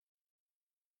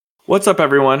What's up,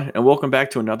 everyone, and welcome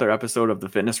back to another episode of the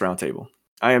Fitness Roundtable.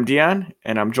 I am Dion,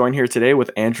 and I'm joined here today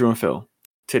with Andrew and Phil.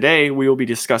 Today, we will be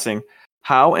discussing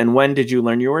how and when did you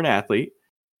learn you were an athlete,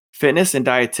 fitness and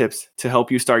diet tips to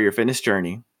help you start your fitness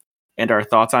journey, and our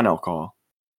thoughts on alcohol.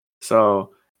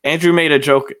 So, Andrew made a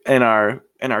joke in our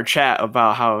chat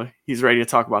about how he's ready to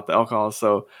talk about the alcohol.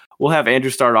 So, we'll have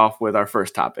Andrew start off with our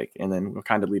first topic, and then we'll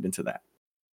kind of lead into that.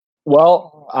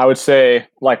 Well, I would say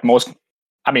like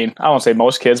I won't say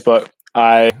most kids, but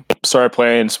I started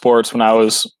playing sports when I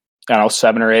was,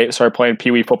 7 or 8. Started playing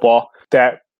Pee Wee football.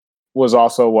 That was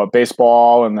also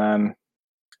baseball, and then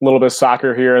a little bit of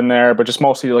soccer here and there, but just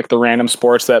mostly like the random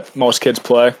sports that most kids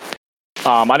play.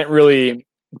 I didn't really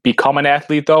become an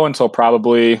athlete though until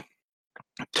probably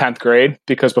 10th grade,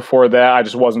 because before that I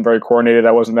just wasn't very coordinated.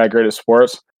 I wasn't that great at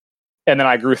sports. And then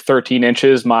I grew 13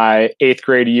 inches my 8th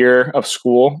grade year of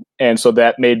school. And so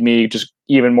that made me just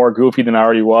even more goofy than I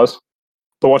already was.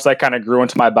 But once I kind of grew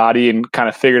into my body and kind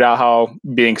of figured out how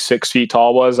being 6 feet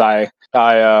tall was, I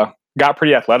got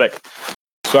pretty athletic.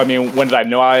 So, I mean, when did I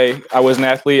know I was an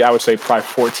athlete? I would say probably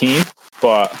 14.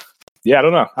 But yeah, I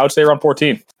don't know. I would say around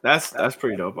 14. That's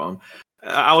pretty dope.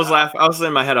 I was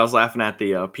in my head. I was laughing at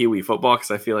the Pee Wee football because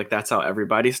I feel like that's how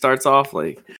everybody starts off.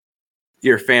 Like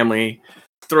your family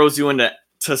throws you into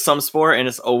some sport, and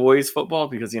it's always football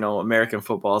because American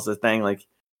football is the thing. Like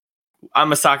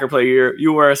I'm a soccer player.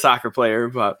 You were a soccer player,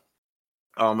 but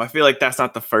I feel like that's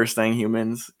not the first thing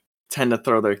humans tend to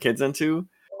throw their kids into.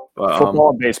 But,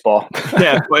 football and baseball.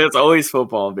 Yeah, but it's always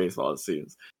football and baseball. It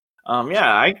seems.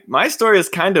 My story is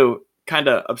kind of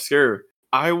obscure.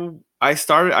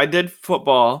 I did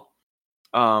football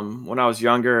when I was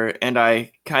younger, and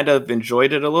I kind of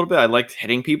enjoyed it a little bit. I liked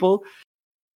hitting people,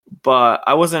 but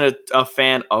I wasn't a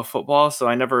fan of football, so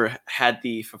I never had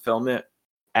the fulfillment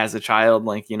as a child,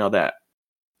 like that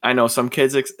I know some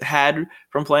kids had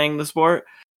from playing the sport.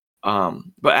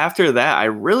 But after that, I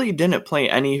really didn't play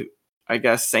any, I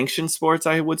guess, sanctioned sports.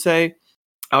 I would say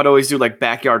I would always do like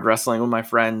backyard wrestling with my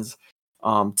friends,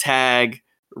 tag,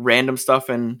 random stuff,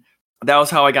 and that was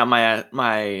how I got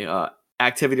my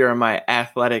activity or my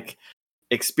athletic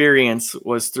experience,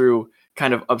 was through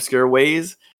kind of obscure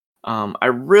ways. I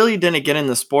really didn't get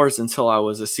into sports until I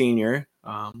was a senior,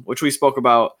 which we spoke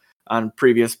about on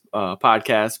previous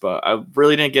podcasts, but I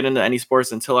really didn't get into any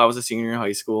sports until I was a senior in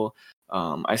high school.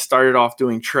 I started off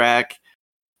doing track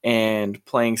and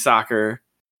playing soccer.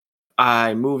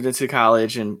 I moved into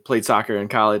college and played soccer in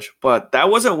college, but that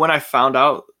wasn't when I found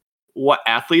out what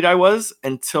athlete I was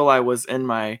until I was in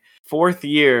my 4th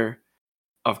year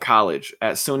of college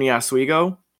at SUNY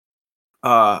Oswego.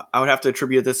 I would have to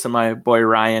attribute this to my boy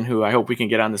Ryan, who I hope we can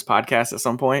get on this podcast at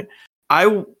some point.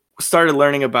 I started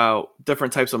learning about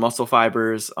different types of muscle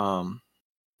fibers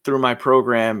through my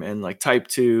program, and like type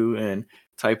 2 and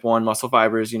type 1 muscle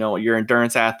fibers, your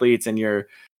endurance athletes and your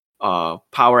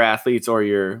power athletes, or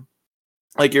your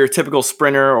typical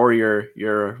sprinter or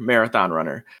your marathon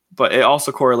runner. But it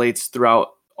also correlates throughout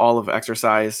all of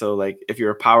exercise. So like if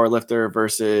you're a power lifter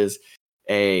versus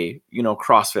a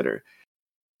CrossFitter.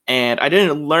 And I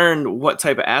didn't learn what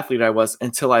type of athlete I was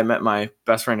until I met my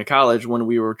best friend in college when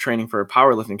we were training for a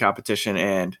powerlifting competition,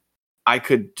 and I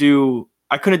couldn't do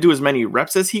as many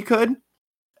reps as he could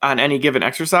on any given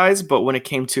exercise, but when it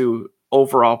came to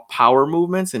overall power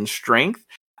movements and strength,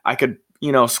 I could,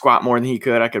 squat more than he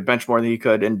could, I could bench more than he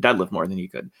could, and deadlift more than he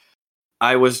could.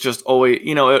 I was just always,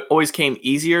 it always came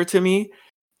easier to me.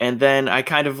 And then I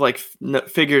kind of like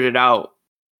figured it out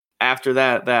after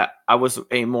that I was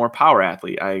a more power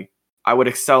athlete. I would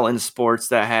excel in sports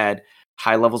that had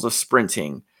high levels of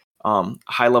sprinting,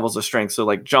 high levels of strength. So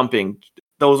like jumping,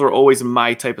 those were always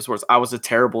my type of sports. I was a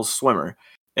terrible swimmer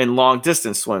in long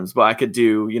distance swims, but I could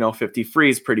do, 50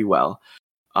 frees pretty well.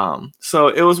 So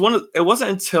it wasn't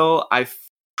until I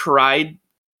tried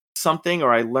something,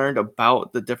 or I learned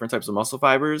about the different types of muscle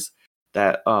fibers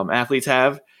that athletes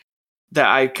have, that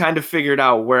I kind of figured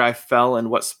out where I fell and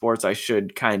what sports I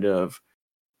should kind of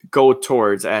go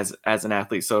towards as an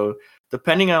athlete. So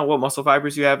depending on what muscle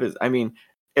fibers you have,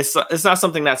 it's not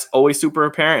something that's always super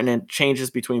apparent, and it changes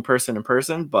between person and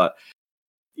person, but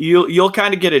you'll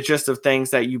kind of get a gist of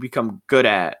things that you become good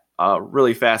at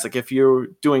really fast. Like if you're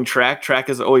doing track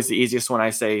is always the easiest one. I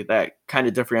say that kind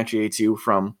of differentiates you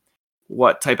from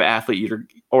what type of athlete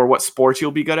or what sports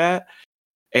you'll be good at.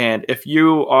 And if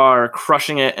you are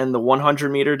crushing it in the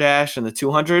 100 meter dash and the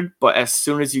 200, but as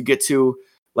soon as you get to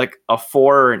like a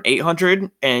 4 or an 800,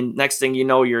 and next thing you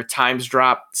know, your times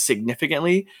drop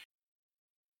significantly,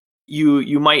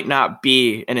 you might not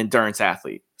be an endurance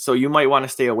athlete. So you might want to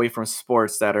stay away from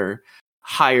sports that are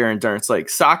higher endurance. Like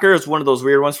soccer is one of those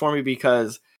weird ones for me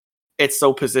because it's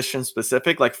so position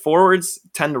specific. Like forwards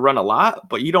tend to run a lot,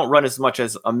 but you don't run as much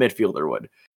as a midfielder would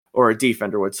or a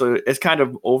defender would. So it's kind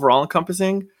of overall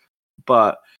encompassing.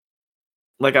 But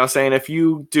like I was saying, if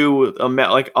you do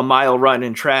a mile run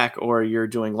in track, or you're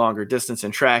doing longer distance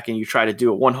in track and you try to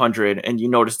do a 100 and you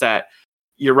notice that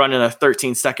you're running a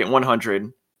 13-second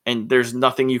 100 and there's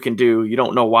nothing you can do, you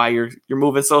don't know why you're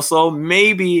moving so slow,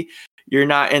 maybe you're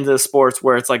not into sports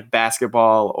where it's like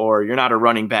basketball, or you're not a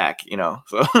running back,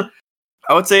 So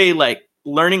I would say like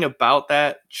learning about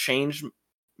that changed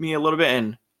me a little bit.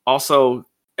 And also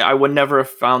I would never have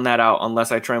found that out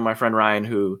unless I trained my friend Ryan,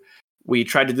 who we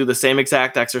tried to do the same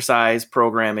exact exercise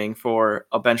programming for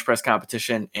a bench press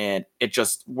competition, and it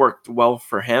just worked well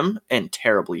for him and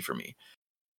terribly for me.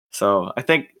 So I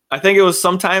think it was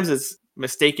sometimes it's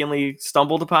mistakenly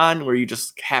stumbled upon, where you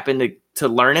just happen to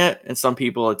learn it. And some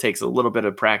people, it takes a little bit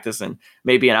of practice and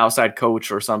maybe an outside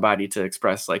coach or somebody to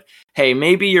express like, hey,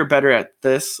 maybe you're better at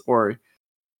this, or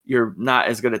you're not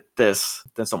as good at this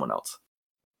than someone else.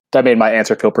 That made my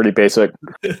answer feel pretty basic.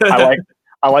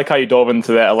 I like how you dove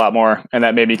into that a lot more, and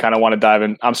that made me kind of want to dive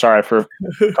in. I'm sorry for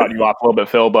cutting you off a little bit,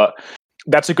 Phil, but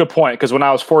that's a good point, because when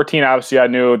I was 14, obviously I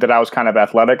knew that I was kind of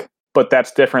athletic, but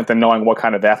that's different than knowing what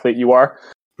kind of athlete you are.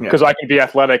 Because I can be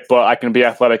athletic, but I can be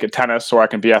athletic at tennis, or I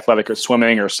can be athletic at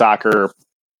swimming or soccer or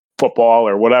football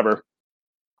or whatever.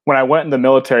 When I went in the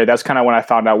military, that's kind of when I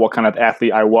found out what kind of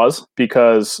athlete I was,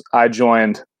 because I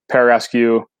joined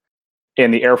pararescue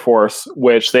in the Air Force,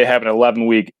 which they have an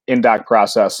 11-week in-doc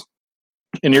process.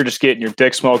 And you're just getting your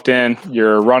dick smoked in.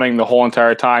 You're running the whole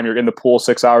entire time. You're in the pool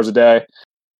 6 hours a day.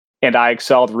 And I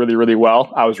excelled really, really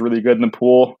well. I was really good in the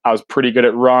pool. I was pretty good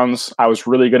at runs. I was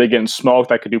really good at getting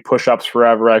smoked. I could do push-ups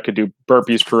forever. I could do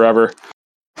burpees forever.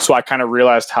 So I kind of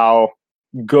realized how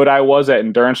good I was at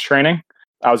endurance training.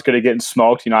 I was good at getting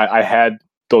smoked. I had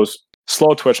those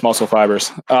slow twitch muscle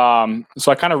fibers.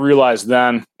 So I kind of realized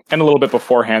then, and a little bit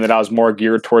beforehand, that I was more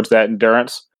geared towards that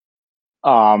endurance.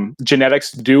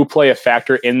 Genetics do play a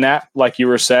factor in that. Like you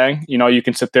were saying, you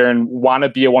can sit there and want to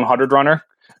be a 100 runner,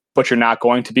 but you're not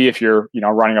going to be if you're,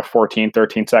 running a 13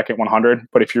 second 100.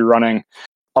 But if you're running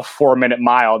a 4-minute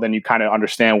mile, then you kind of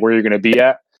understand where you're going to be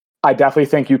at. I definitely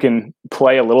think you can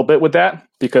play a little bit with that,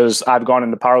 because I've gone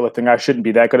into powerlifting. I shouldn't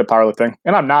be that good at powerlifting,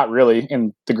 and I'm not really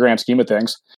in the grand scheme of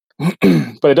things,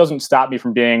 but it doesn't stop me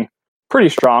from being pretty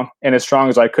strong, and as strong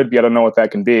as I could be. I don't know what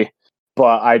that can be.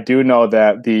 But I do know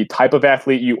that the type of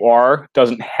athlete you are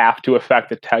doesn't have to affect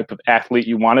the type of athlete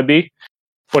you want to be,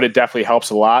 but it definitely helps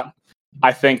a lot.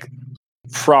 I think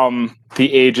from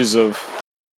the ages of,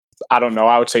 I don't know,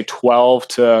 I would say 12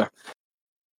 to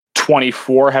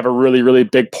 24 have a really, really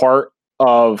big part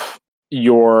of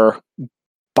your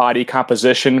body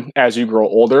composition as you grow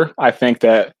older. I think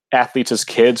that athletes as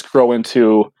kids grow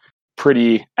into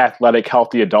pretty athletic,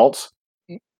 healthy adults.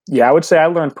 Yeah, I would say I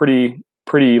learned pretty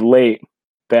late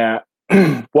that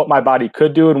what my body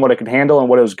could do and what it could handle and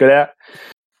what it was good at.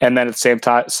 And then at the same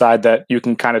side that you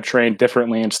can kind of train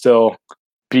differently and still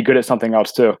be good at something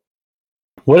else too.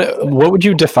 What would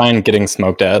you define getting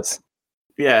smoked as?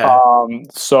 Yeah.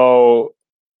 So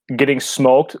getting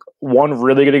smoked, one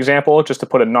really good example, just to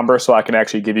put a number so I can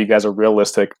actually give you guys a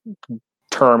realistic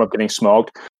term of getting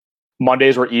smoked.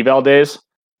 Mondays were eval days,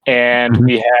 and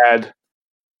we had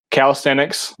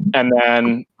calisthenics and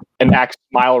then an X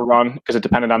mile run, because it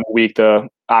depended on the week.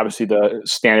 Obviously the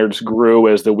standards grew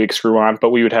as the weeks grew on, but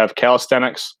we would have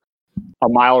calisthenics, a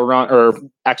mile run or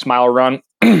X mile run.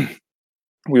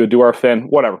 We would do our fin,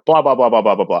 whatever, blah, blah, blah, blah,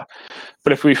 blah, blah, blah.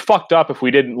 But if we fucked up, if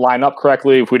we didn't line up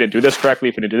correctly, if we didn't do this correctly,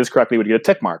 if we didn't do this correctly, we'd get a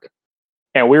tick mark.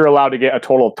 And we were allowed to get a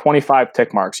total of 25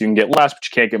 tick marks. You can get less, but you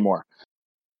can't get more.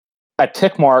 A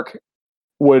tick mark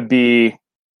would be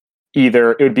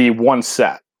one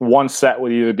set. One set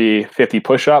would either be 50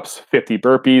 push-ups, 50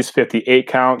 burpees, 50 8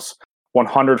 counts,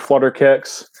 100 flutter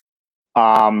kicks.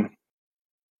 What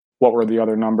were the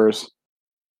other numbers?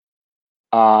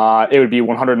 It would be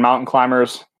 100 mountain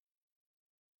climbers.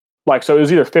 So it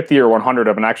was either 50 or 100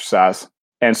 of an exercise.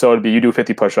 And so it'd be, you do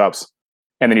 50 push-ups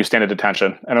and then you stand at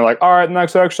attention. And they're like, all right, the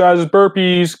next exercise is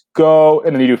burpees, go.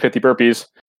 And then you do 50 burpees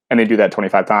and they do that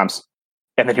 25 times.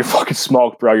 And then you're fucking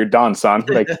smoked, bro. You're done, son.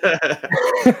 I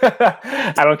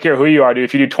don't care who you are, dude.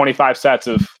 If you do 25 sets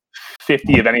of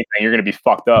 50 of anything, you're going to be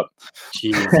fucked up.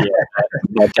 Jeez, yeah.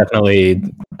 That definitely,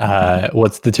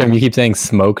 what's the term you keep saying?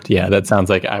 Smoked? Yeah, that sounds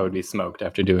like I would be smoked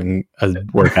after doing a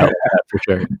workout like that for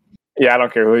sure. Yeah, I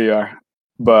don't care who you are.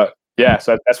 But yeah,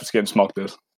 so that's what's getting smoked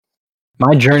is.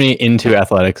 My journey into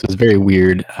athletics was very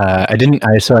weird. I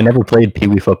never played Pee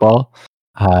Wee football.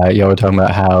 Y'all were talking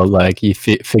about how you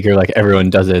figure everyone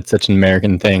does it. It's such an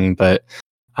American thing, but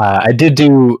I did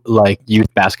do like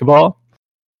youth basketball.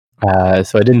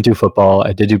 So I didn't do football.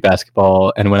 I did do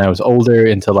basketball, and when I was older,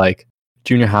 into like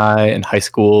junior high and high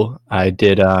school, I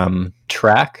did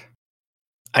track.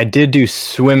 I did do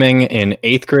swimming in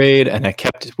 8th grade, and I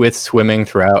kept with swimming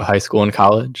throughout high school and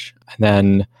college. And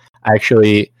then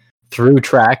actually, through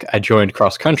track, I joined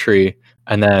cross country,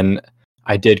 and then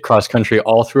I did cross country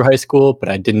all through high school, but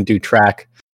I didn't do track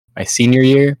my senior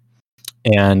year.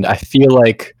 And I feel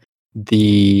like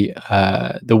the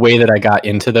way that I got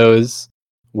into those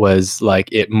was like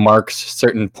it marks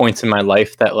certain points in my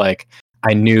life that like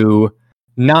I knew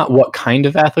not what kind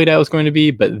of athlete I was going to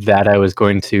be, but that I was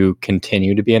going to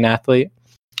continue to be an athlete.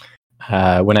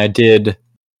 When I did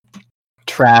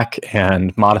track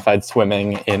and modified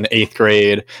swimming in 8th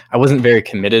grade, I wasn't very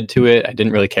committed to it. I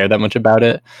didn't really care that much about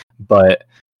it. But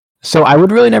so I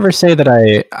would really never say that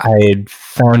I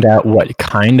found out what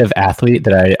kind of athlete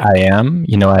that I am.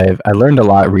 You know, I learned a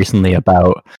lot recently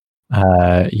about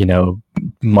you know,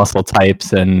 muscle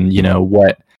types and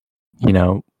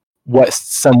what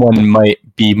someone might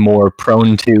be more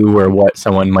prone to, or what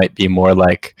someone might be more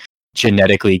like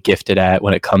genetically gifted at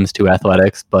when it comes to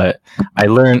athletics. But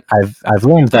I've learned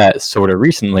that sort of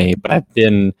recently, but I've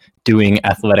been doing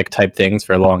athletic type things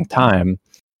for a long time.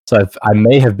 So I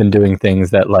may have been doing things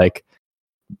that like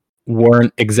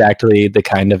weren't exactly the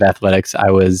kind of athletics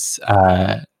I was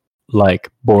like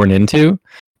born into,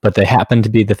 but they happened to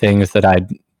be the things that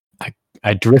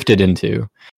I drifted into.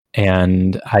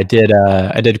 And I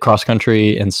did cross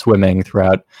country and swimming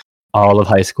throughout all of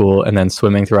high school, and then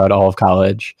swimming throughout all of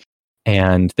college.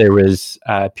 And there was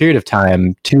a period of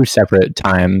time, 2 separate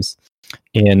times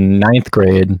in 9th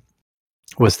grade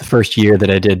was the first year that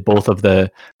I did both of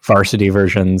the varsity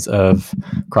versions of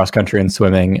cross country and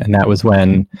swimming. And that was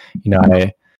when, you know,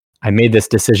 I made this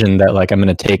decision that like I'm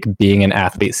going to take being an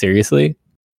athlete seriously,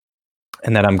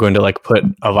 and that I'm going to like put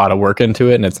a lot of work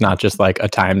into it. And it's not just like a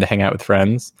time to hang out with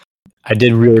friends. I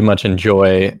did really much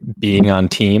enjoy being on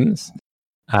teams.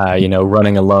 You know,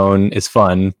 running alone is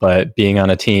fun, but being on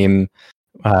a team,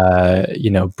 you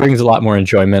know, brings a lot more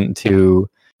enjoyment to,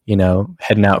 you know,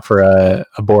 heading out for a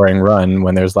boring run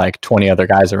when there's like 20 other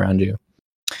guys around you.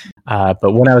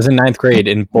 But when I was in 9th grade,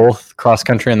 in both cross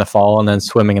country in the fall and then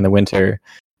swimming in the winter,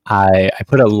 I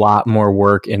put a lot more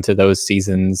work into those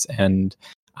seasons, and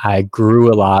I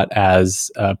grew a lot as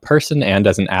a person and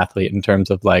as an athlete in terms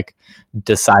of like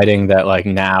deciding that like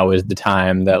now is the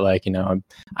time that like, you know,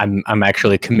 I'm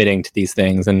actually committing to these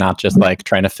things and not just like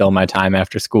trying to fill my time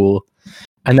after school.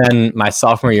 And then my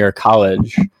sophomore year of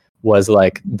college was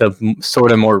like the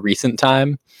sort of more recent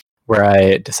time where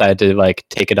I decided to like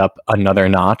take it up another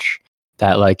notch.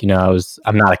 That like, you know,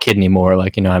 I'm not a kid anymore.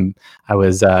 Like, you know, I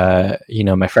was you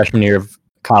know, my freshman year of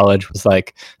college was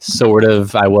like sort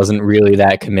of, I wasn't really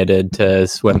that committed to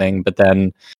swimming, but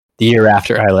then the year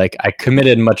after I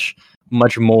committed much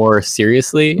more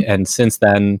seriously, and since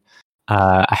then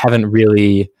I haven't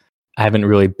really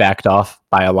backed off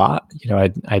by a lot. You know,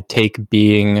 I take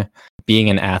being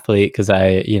an athlete, because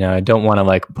I don't want to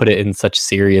like put it in such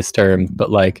serious terms, but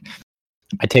like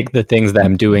I take the things that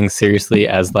I'm doing seriously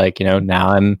as like, you know, now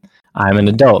I'm an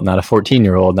adult, not a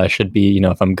 14-year-old. I should be, you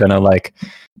know, if I'm gonna like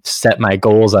set my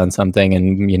goals on something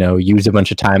and, you know, use a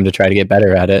bunch of time to try to get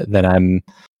better at it, then I'm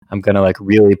gonna like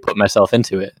really put myself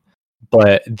into it.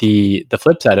 But the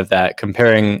flip side of that,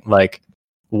 comparing like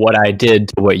what I did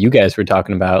to what you guys were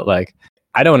talking about, like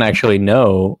I don't actually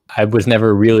know. I was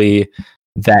never really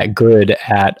that good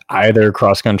at either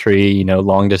cross country, you know,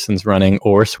 long distance running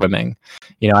or swimming.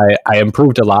 You know, I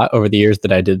improved a lot over the years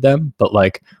that I did them, but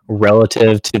like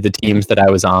relative to the teams that I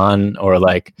was on, or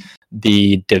like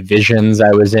the divisions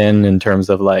I was in terms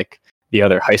of like the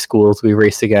other high schools we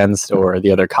raced against or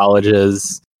the other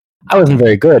colleges, I wasn't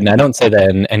very good. And I don't say that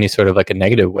in any sort of like a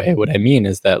negative way. What I mean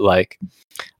is that like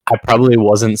I probably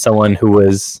wasn't someone who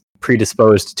was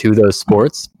predisposed to those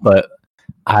sports, but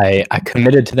I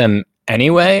committed to them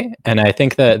anyway. And I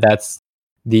think that that's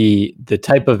the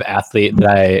type of athlete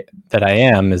that I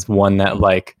am, is one that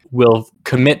like will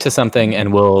commit to something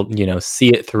and will, you know, see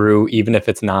it through, even if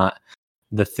it's not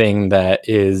the thing that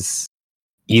is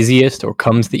easiest or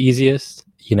comes the easiest.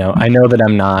 You know, I know that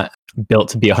I'm not built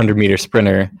to be a 100-meter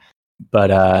sprinter,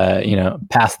 but you know,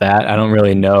 past that, I don't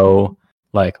really know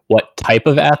like what type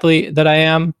of athlete that I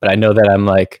am, but I know that I'm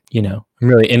like, you know, I'm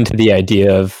really into the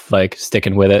idea of like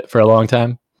sticking with it for a long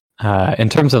time. In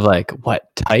terms of like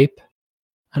what type,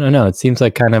 I don't know. It seems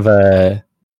like kind of a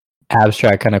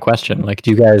abstract kind of question. Like, do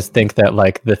you guys think that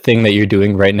like the thing that you're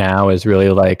doing right now is really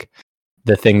like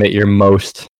the thing that you're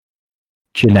most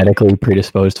genetically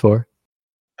predisposed for?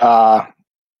 Yeah.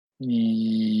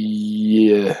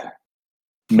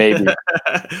 Maybe.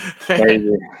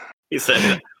 Maybe. He said,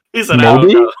 I Maybe?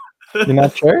 don't know. You're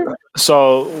not sure?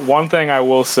 So one thing I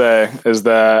will say is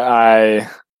that I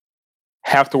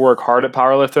have to work hard at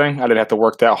powerlifting. I didn't have to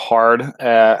work that hard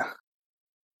at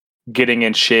getting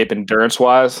in shape endurance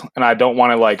wise. And I don't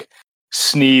want to like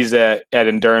sneeze at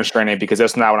endurance training because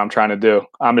that's not what I'm trying to do.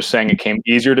 I'm just saying it came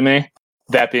easier to me.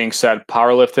 That being said,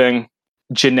 powerlifting,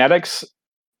 genetics,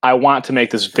 I want to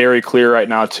make this very clear right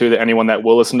now too, that anyone that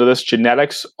will listen to this,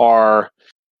 genetics are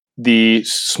the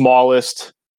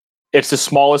smallest, it's the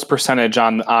smallest percentage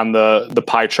on the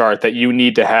pie chart that you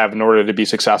need to have in order to be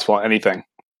successful at anything.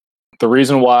 The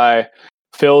reason why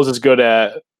Phil's as good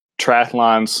at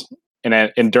triathlons and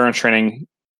at endurance training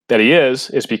that he is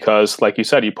because, like you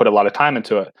said, he put a lot of time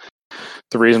into it.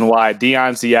 The reason why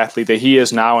Deion's the athlete that he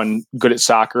is now and good at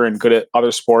soccer and good at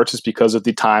other sports is because of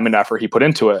the time and effort he put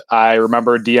into it. I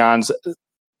remember Deion's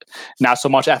not so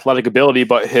much athletic ability,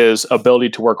 but his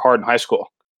ability to work hard in high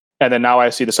school. And then now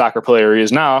I see the soccer player he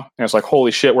is now, and it's like,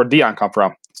 holy shit, where'd Deion come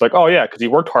from? It's like, oh yeah, because he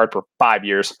worked hard for 5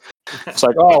 years. It's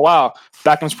like, oh wow,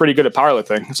 Beckham's pretty good at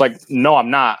powerlifting. It's like, no, I'm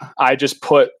not. I just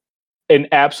put an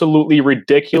absolutely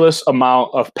ridiculous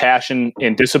amount of passion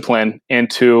and discipline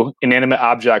into inanimate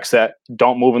objects that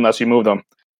don't move unless you move them.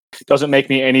 It doesn't make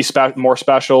me any more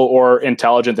special or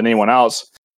intelligent than anyone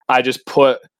else. I just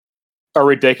put a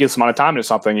ridiculous amount of time into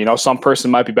something. You know, some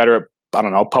person might be better at, I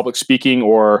don't know, public speaking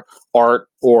or art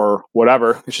or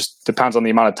whatever. It just depends on the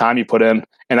amount of time you put in.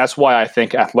 And that's why I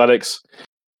think athletics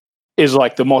is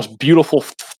like the most beautiful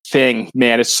thing,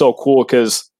 man. It's so cool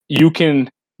because you can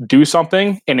do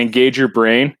something and engage your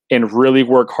brain and really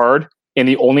work hard. And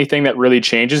the only thing that really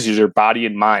changes is your body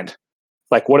and mind.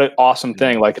 Like, what an awesome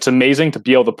thing. Like, it's amazing to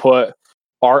be able to put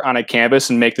art on a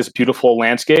canvas and make this beautiful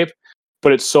landscape.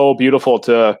 But it's so beautiful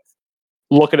to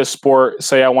look at a sport,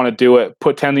 say, I want to do it,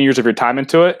 put 10 years of your time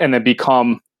into it, and then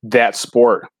become that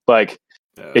sport. Like,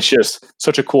 It's just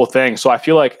such a cool thing. So I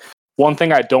feel like one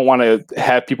thing I don't want to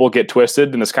have people get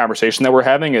twisted in this conversation that we're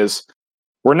having is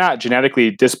we're not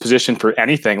genetically dispositioned for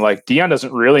anything. Like, Deion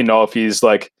doesn't really know if he's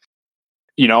like,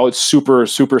 you know, it's super,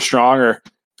 super strong or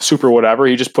super whatever.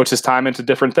 He just puts his time into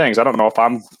different things. I don't know if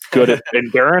I'm good at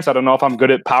endurance. I don't know if I'm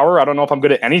good at power. I don't know if I'm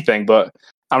good at anything, but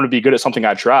I'm going to be good at something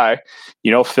I try.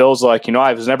 You know, Phil's like, you know,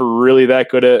 I was never really that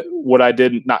good at what I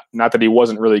did. Not that he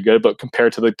wasn't really good, but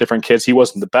compared to the different kids, he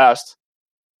wasn't the best.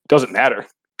 It doesn't matter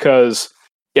because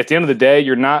at the end of the day,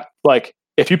 you're not like,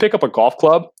 if you pick up a golf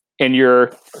club and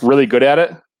you're really good at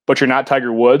it, but you're not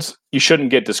Tiger Woods, you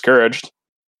shouldn't get discouraged.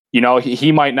 You know,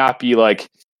 he might not be like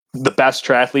the best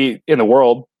triathlete in the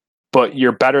world, but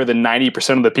you're better than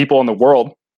 90% of the people in the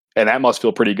world. And that must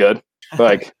feel pretty good.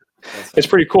 Like, it's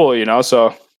pretty cool, you know?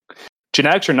 So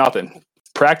genetics are nothing.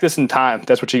 Practice and time.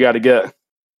 That's what you got to get.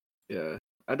 Yeah,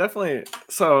 I definitely.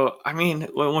 So, I mean,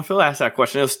 when Phil asked that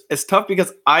question, it's tough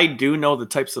because I do know the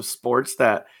types of sports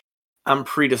that I'm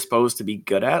predisposed to be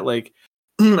good at. Like,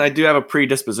 I do have a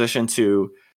predisposition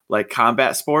to like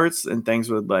combat sports and things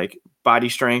with like body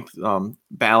strength,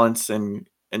 balance and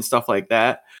stuff like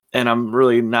that. And I'm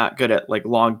really not good at like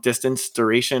long distance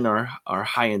duration or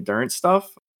high endurance stuff.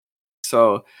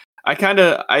 So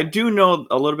I do know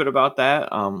a little bit about that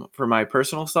for my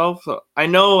personal self. So I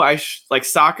know like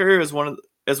soccer is one of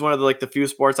the like the few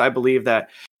sports I believe that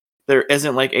there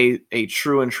isn't like a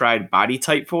true and tried body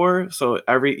type for. So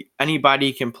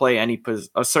anybody can play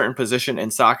a certain position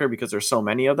in soccer because there's so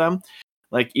many of them.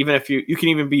 Like, even if you can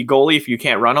even be goalie if you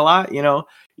can't run a lot, you know,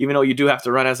 even though you do have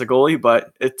to run as a goalie,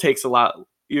 but it takes a lot.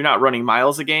 You're not running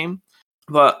miles a game.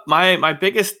 But my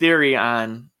biggest theory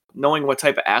on knowing what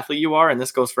type of athlete you are, and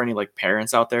this goes for any like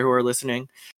parents out there who are listening,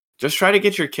 just try to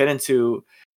get your kid into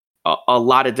a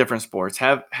lot of different sports.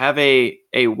 Have a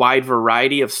wide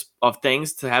variety of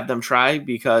things to have them try,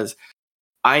 because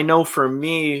I know for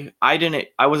me, I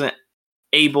wasn't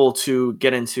able to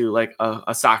get into like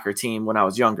a soccer team when I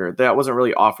was younger. That wasn't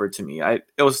really offered to me. It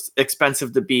was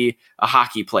expensive to be a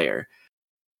hockey player.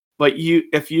 But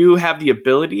if you have the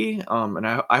ability, and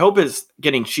I hope it's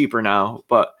getting cheaper now,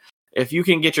 but if you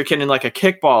can get your kid in like a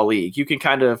kickball league, you can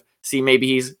kind of see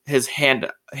maybe his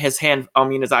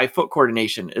eye foot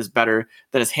coordination is better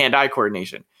than his hand eye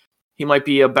coordination. He might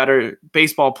be a better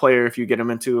baseball player if you get him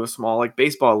into a small like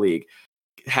baseball league.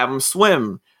 Have him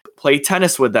swim, play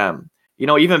tennis with them. You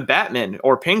know, even badminton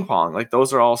or ping pong, like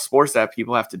those are all sports that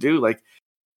people have to do. Like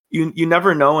you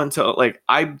never know until like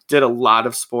I did a lot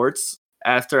of sports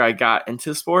after I got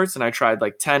into sports, and I tried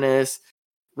like tennis,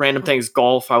 random things,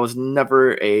 golf. I was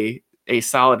never a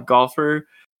solid golfer,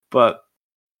 but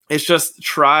it's just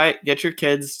get your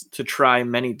kids to try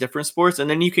many different sports, and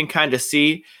then you can kind of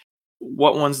see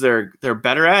what ones they're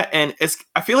better at. And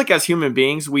I feel like as human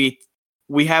beings, we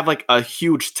have like a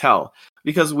huge tell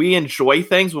because we enjoy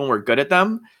things when we're good at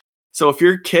them. So if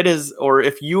your kid is, or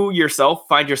if you yourself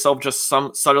find yourself just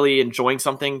subtly enjoying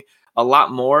something a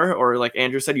lot more, or like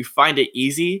Andrew said, you find it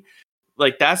easy,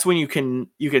 like that's when you can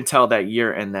tell that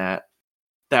you're in that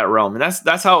realm. And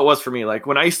that's how it was for me. Like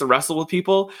when I used to wrestle with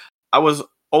people, I was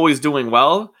always doing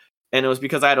well, and it was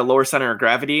because I had a lower center of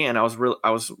gravity and I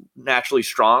was naturally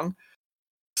strong.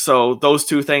 So those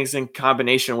two things in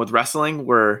combination with wrestling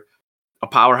were a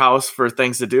powerhouse for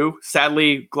things to do.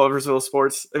 Sadly,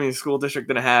 Gloversville School District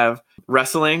didn't have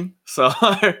wrestling. So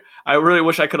I really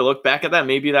wish I could have looked back at that.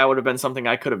 Maybe that would have been something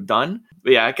I could have done.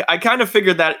 But yeah, I kind of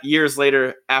figured that years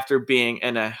later after being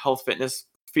in a health fitness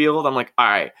field. I'm like, all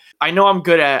right, I know I'm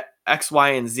good at X, Y,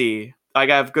 and Z. I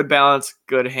have good balance,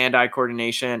 good hand-eye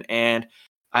coordination, and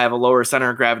I have a lower center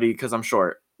of gravity because I'm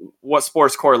short. What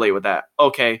sports correlate with that?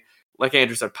 Okay, like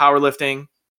Andrew said, powerlifting,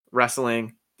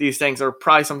 wrestling, these things are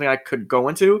probably something I could go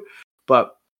into,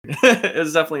 but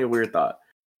it's definitely a weird thought.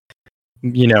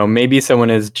 Maybe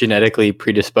someone is genetically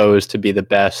predisposed to be the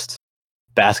best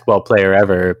basketball player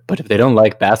ever, but if they don't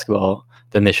like basketball,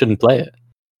 then they shouldn't play it.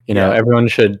 Everyone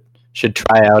should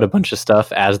try out a bunch of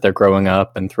stuff as they're growing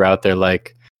up and throughout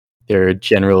their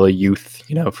general youth,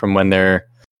 from when they're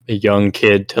a young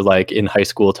kid to like in high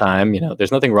school time.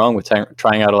 There's nothing wrong with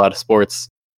trying out a lot of sports.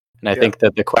 And I think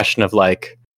that the question of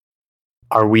like,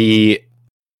 are we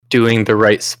doing the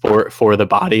right sport for the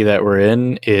body that we're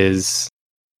in is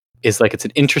like, it's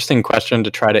an interesting question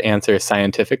to try to answer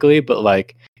scientifically, but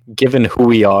like given who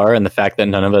we are and the fact that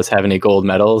none of us have any gold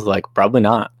medals, like probably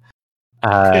not.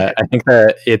 I think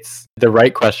that it's the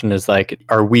right question is like,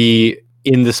 are we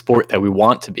in the sport that we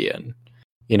want to be in?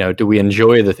 Do we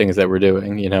enjoy the things that we're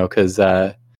doing? Because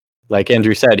like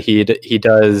Andrew said, he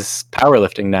does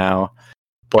powerlifting now,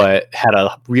 but had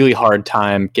a really hard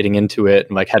time getting into it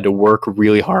and like had to work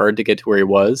really hard to get to where he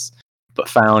was, but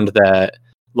found that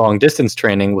long distance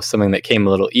training was something that came a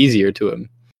little easier to him.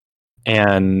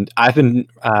 And I've been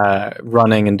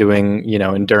running and doing,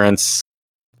 endurance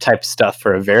type stuff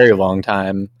for a very long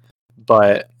time,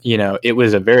 but it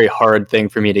was a very hard thing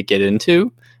for me to get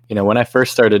into. When I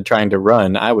first started trying to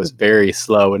run, I was very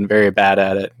slow and very bad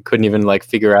at it. Couldn't even like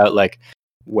figure out like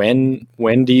when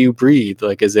do you breathe?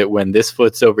 Like, is it when this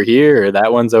foot's over here or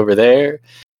that one's over there?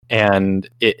 And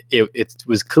it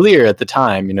was clear at the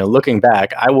time, looking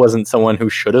back, I wasn't someone who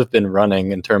should have been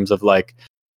running in terms of like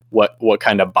what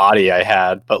kind of body I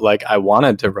had, but like I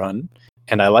wanted to run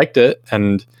and I liked it.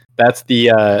 And that's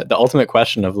the ultimate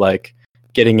question of like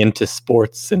getting into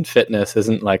sports and fitness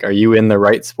isn't like, are you in the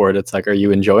right sport? It's like, are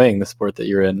you enjoying the sport that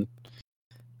you're in?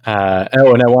 And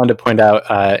I wanted to point out,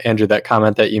 Andrew, that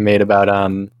comment that you made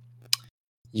about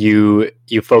you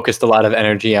focused a lot of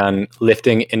energy on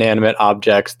lifting inanimate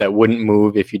objects that wouldn't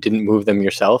move if you didn't move them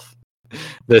yourself.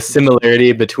 The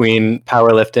similarity between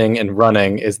powerlifting and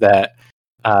running is that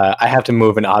I have to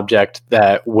move an object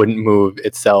that wouldn't move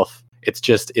itself.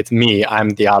 It's me.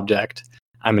 I'm the object.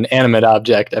 I'm an animate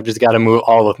object. I've just got to move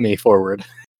all of me forward.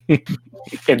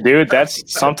 And dude,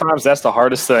 sometimes that's the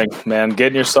hardest thing, man.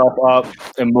 Getting yourself up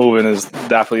and moving is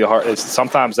definitely hard.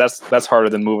 Sometimes that's harder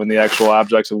than moving the actual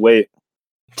objects of weight.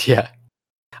 Yeah.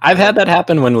 I've had that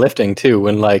happen when lifting too,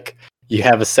 when like you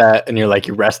have a set and you're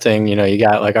resting, you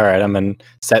got like, all right, I'm in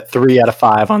set 3 out of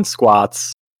 5 on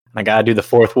squats. And I got to do the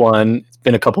 4th one. It's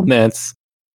been a couple minutes.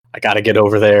 I got to get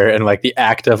over there. And like the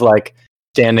act of like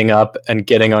standing up and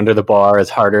getting under the bar is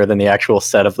harder than the actual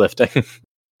set of lifting.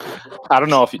 I don't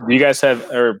know if you guys have,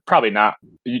 or probably not,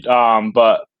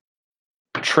 but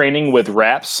training with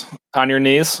wraps on your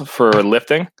knees for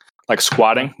lifting, like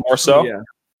squatting more so. Yeah.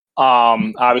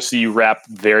 Obviously you wrap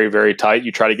very, very tight.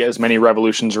 You try to get as many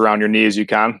revolutions around your knee as you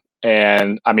can.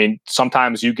 And I mean,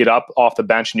 sometimes you get up off the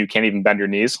bench and you can't even bend your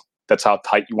knees. That's how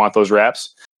tight you want those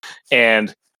wraps.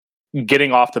 And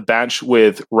getting off the bench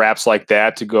with wraps like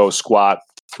that to go squat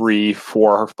 300,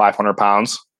 400, 500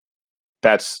 pounds.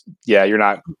 You're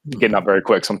not getting up very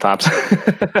quick sometimes. You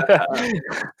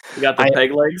got the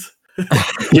peg legs?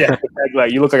 Yeah, peg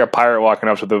leg. You look like a pirate walking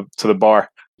up to the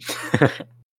bar.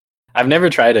 I've never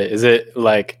tried it. Is it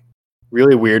like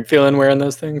really weird feeling wearing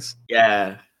those things?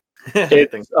 Yeah.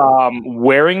 It's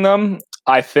wearing them,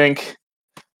 I think.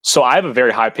 So I have a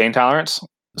very high pain tolerance.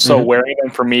 So wearing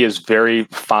them for me is very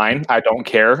fine. I don't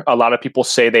care. A lot of people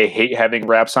say they hate having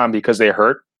wraps on because they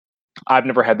hurt. I've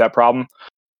never had that problem.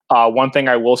 One thing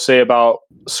I will say about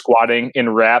squatting in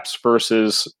wraps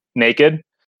versus naked,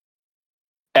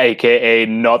 aka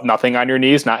nothing on your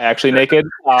knees, not actually naked.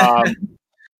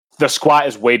 The squat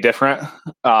is way different.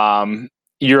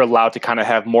 you're allowed to kind of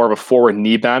have more of a forward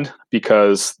knee bend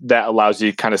because that allows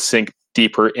you to kind of sink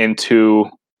deeper into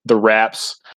the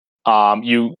reps.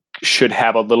 You should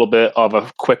have a little bit of a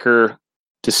quicker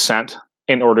descent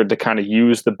in order to kind of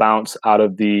use the bounce out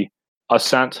of the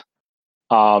ascent.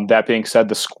 That being said,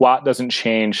 the squat doesn't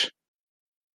change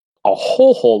a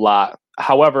whole lot.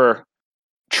 However,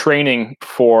 training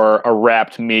for a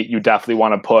wrapped meet, you definitely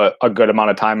want to put a good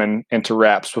amount of time into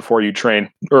reps before you train,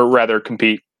 or rather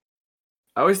compete.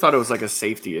 I always thought it was like a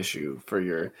safety issue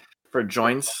for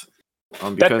joints,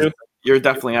 because you're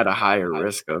definitely at a higher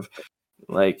risk of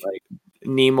like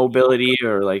knee mobility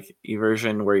or like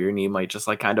eversion, where your knee might just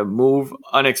like kind of move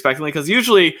unexpectedly. Because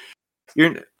usually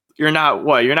you're not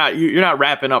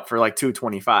wrapping up for like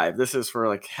 225. This is for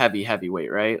like heavy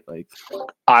weight, right? Like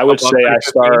I would say I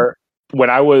start when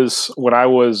I was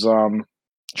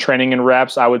training in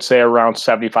reps. I would say around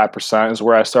 75% is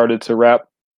where I started to rep.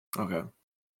 Okay.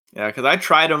 Yeah, because I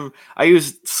tried them. I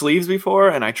used sleeves before,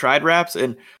 and I tried wraps,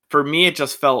 and for me, it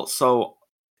just felt so.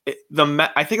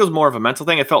 I think it was more of a mental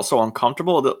thing. It felt so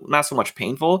uncomfortable, not so much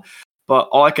painful, but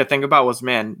all I could think about was,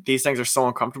 man, these things are so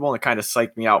uncomfortable, and it kind of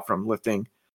psyched me out from lifting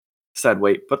said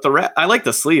weight. But I like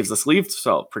the sleeves. The sleeves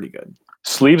felt pretty good.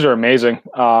 Sleeves are amazing.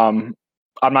 I'm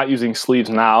not using sleeves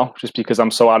now just because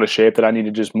I'm so out of shape that I need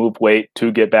to just move weight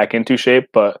to get back into shape.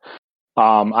 But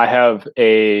I have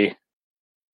a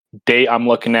date I'm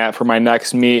looking at for my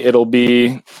next meet. It'll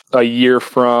be a year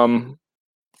from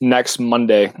next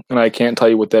Monday, and I can't tell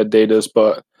you what that date is,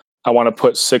 but I want to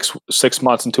put six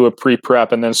months into a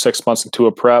pre-prep and then 6 months into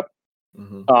a prep.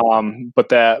 Mm-hmm. But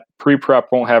that pre-prep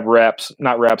won't have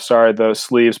the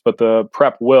sleeves, but the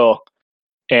prep will.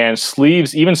 And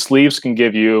even sleeves can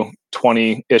give you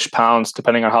 20-ish pounds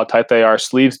depending on how tight they are.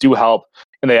 Sleeves do help,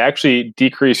 and they actually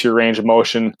decrease your range of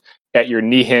motion at your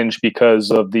knee hinge because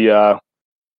of the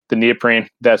neoprene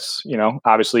that's,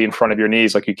 obviously in front of your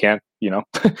knees. Like you can't, you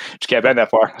can't bend that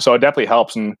far. So it definitely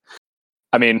helps. And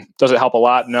I mean, does it help a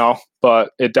lot? No,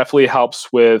 but it definitely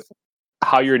helps with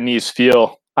how your knees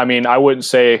feel. I mean, I wouldn't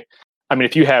say,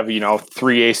 if you have, 3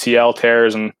 ACL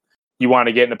tears and you want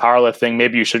to get into powerlifting,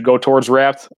 maybe you should go towards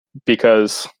wrapped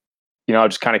because, it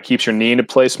just kind of keeps your knee into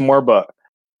place more. But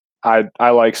I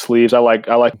like sleeves. I like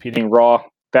competing raw.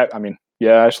 I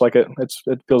just like it.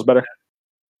 It feels better.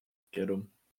 Get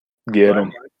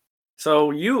them.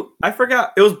 So I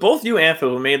forgot, it was both you and Phil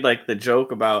who made like the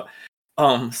joke about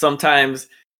sometimes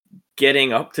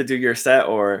getting up to do your set,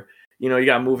 or you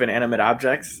got to move inanimate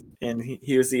objects, and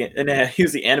he was the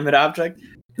animate object.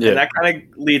 Yeah. And that kind of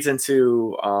leads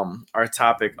into our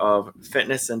topic of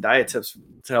fitness and diet tips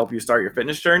to help you start your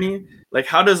fitness journey. Like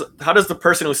how does the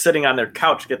person who's sitting on their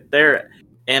couch get their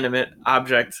animate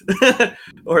object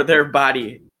or their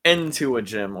body into a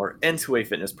gym or into a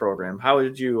fitness program? How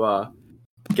would you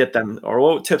get them, or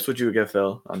what tips would you give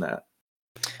Phil on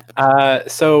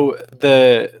that? So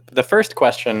the first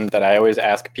question that I always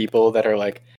ask people that are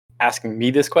like asking me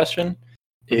this question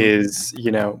is,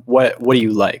 what do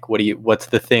you like? What's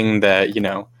the thing that,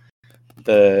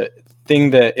 the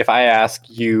thing that if I ask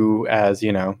you as,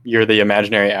 you're the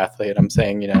imaginary athlete, I'm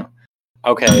saying,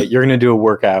 okay, you're going to do a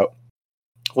workout.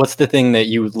 What's the thing that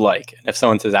you like? And if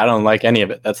someone says, I don't like any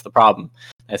of it, that's the problem.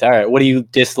 I say, all right, what do you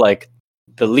dislike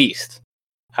the least?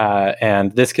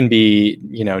 And this can be,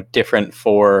 different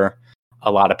for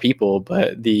a lot of people,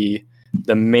 but the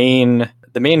main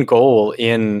goal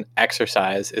in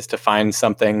exercise is to find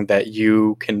something that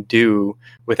you can do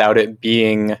without it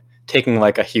taking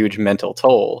like a huge mental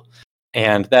toll.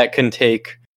 And that can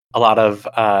take a lot of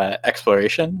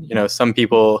exploration. Some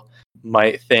people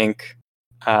might think,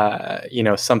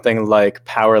 something like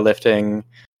powerlifting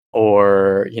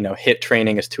or, HIIT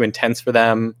training is too intense for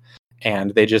them.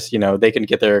 And they just, they can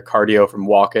get their cardio from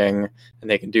walking, and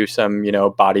they can do some,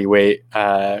 body weight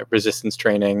resistance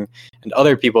training. And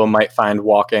other people might find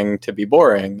walking to be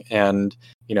boring. And,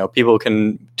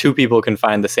 two people can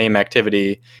find the same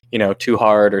activity, too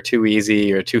hard or too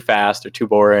easy or too fast or too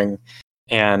boring.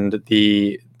 And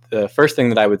the first thing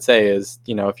that I would say is,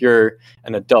 if you're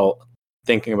an adult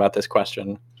thinking about this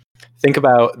question, think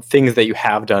about things that you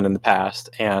have done in the past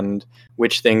and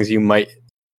which things you might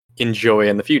enjoy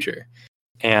in the future.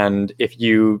 And if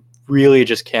you really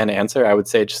just can't answer, I would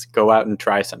say just go out and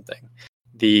try something.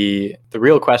 The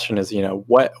real question is,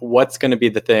 what's going to be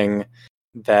the thing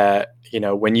that,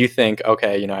 when you think,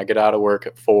 okay, I get out of work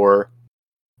at 4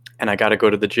 and I got to go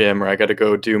to the gym or I got to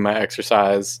go do my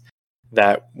exercise,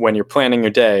 that when you're planning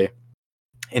your day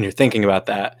and you're thinking about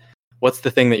that, what's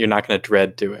the thing that you're not going to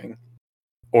dread doing?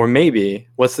 Or maybe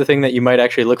what's the thing that you might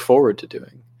actually look forward to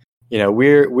doing?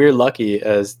 We're lucky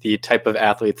as the type of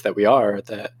athletes that we are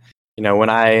that, when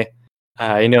I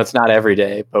It's not every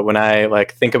day, but when I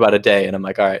like think about a day and I'm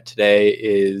like, all right, today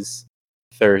is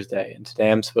Thursday and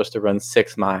today I'm supposed to run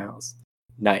 6 miles.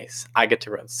 Nice. I get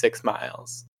to run 6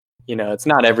 miles. It's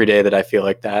not every day that I feel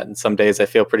like that. And some days I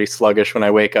feel pretty sluggish when I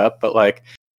wake up, but like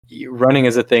running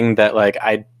is a thing that like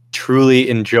I truly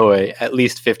enjoy at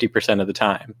least 50% of the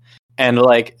time. And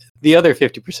like the other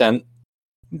 50%,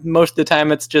 most of the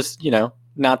time it's just,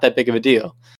 not that big of a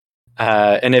deal.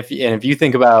 And if you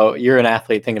think about, you're an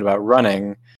athlete thinking about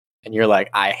running and you're like,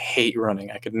 I hate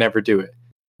running, I could never do it.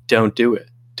 Don't do it.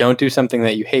 Don't do something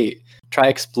that you hate. Try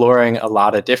exploring a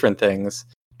lot of different things.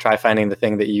 Try finding the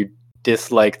thing that you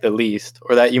dislike the least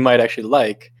or that you might actually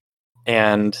like.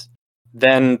 And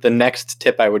then the next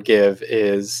tip I would give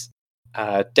is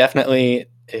definitely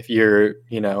if you're,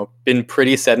 been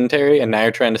pretty sedentary and now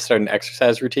you're trying to start an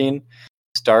exercise routine,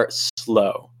 start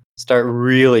slow. Start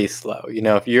really slow.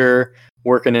 If you're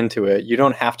working into it, you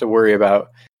don't have to worry about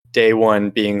day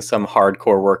one being some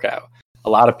hardcore workout.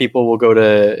 A lot of people will go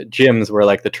to gyms where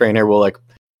like the trainer will like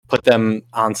put them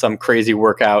on some crazy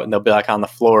workout and they'll be like on the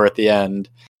floor at the end.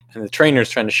 And the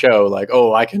trainer's trying to show like,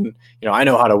 oh, I can, I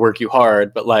know how to work you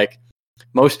hard. But like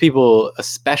most people,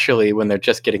 especially when they're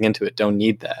just getting into it, don't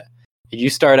need that. If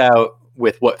you start out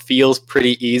with what feels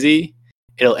pretty easy,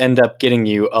 it'll end up getting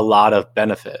you a lot of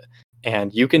benefit.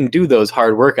 And you can do those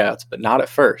hard workouts, but not at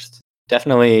first.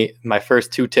 Definitely my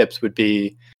first 2 tips would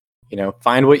be,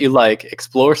 find what you like,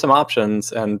 explore some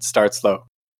options, and start slow.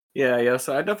 Yeah.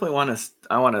 So I definitely want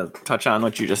to touch on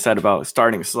what you just said about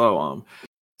starting slow.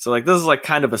 So like this is like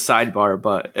kind of a sidebar,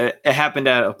 but it happened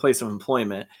at a place of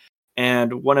employment,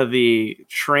 and one of the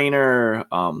trainer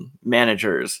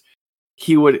managers,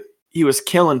 he was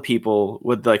killing people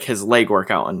with like his leg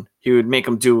workout, and he would make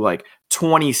them do like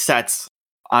 20 sets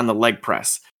on the leg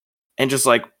press and just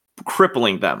like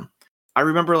crippling them. I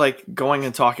remember like going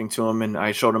and talking to him, and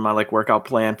I showed him my like workout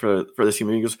plan for this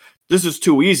human. He goes, "This is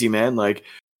too easy, man. Like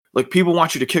people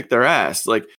want you to kick their ass."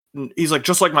 Like he's like,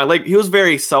 just like my leg. He was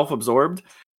very self-absorbed,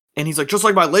 and he's like, just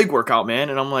like my leg workout, man.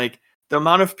 And I'm like, the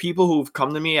amount of people who've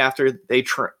come to me after they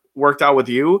worked out with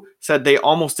you said they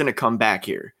almost didn't come back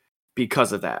here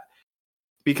because of that,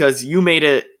 because you made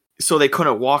it so they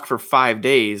couldn't walk for 5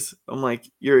 days. I'm like,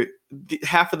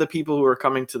 half of the people who are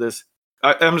coming to this,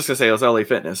 I'm just gonna say it was LA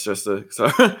Fitness, so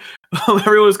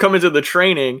everyone was coming to the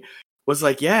training was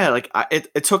like, yeah, like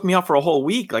it took me out for a whole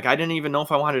week. Like I didn't even know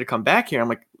if I wanted to come back here. I'm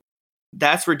like,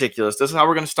 that's ridiculous. This is how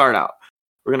we're gonna start out.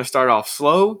 We're gonna start off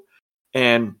slow,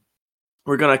 and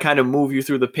we're gonna kind of move you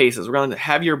through the paces. We're gonna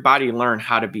have your body learn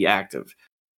how to be active.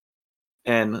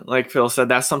 And like Phil said,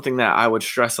 that's something that I would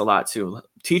stress a lot too.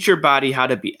 Teach your body how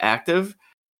to be active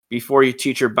before you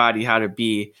teach your body how to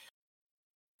be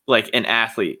like an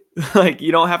athlete. Like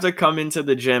you don't have to come into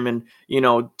the gym and,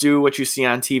 do what you see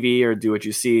on TV or do what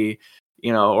you see,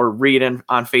 or read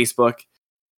on Facebook.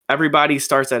 Everybody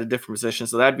starts at a different position.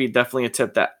 So that'd be definitely a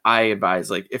tip that I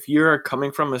advise. Like if you're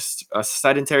coming from a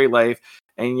sedentary life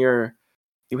and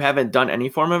you haven't done any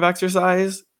form of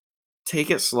exercise, take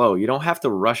it slow. You don't have to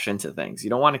rush into things. You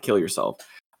don't want to kill yourself.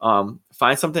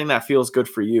 Find something that feels good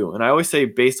for you. And I always say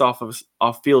based off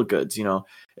feel goods,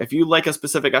 if you like a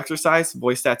specific exercise,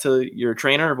 voice that to your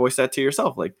trainer or voice that to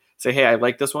yourself. Like say, hey, I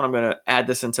like this one. I'm going to add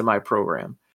this into my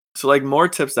program. So like more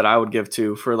tips that I would give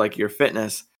to for like your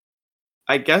fitness,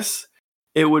 I guess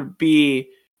it would be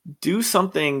do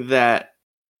something that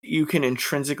you can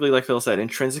intrinsically, like Phil said,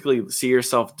 intrinsically see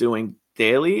yourself doing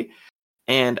daily.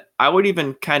 And I would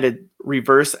even kind of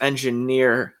reverse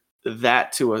engineer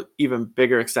that to an even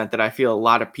bigger extent that I feel a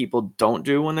lot of people don't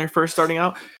do when they're first starting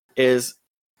out is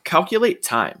calculate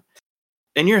time.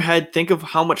 In your head, think of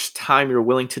how much time you're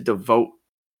willing to devote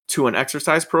to an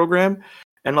exercise program.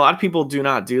 And a lot of people do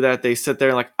not do that. They sit there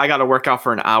and like, I got to work out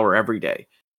for an hour every day.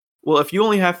 Well, if you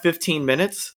only have 15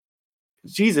 minutes,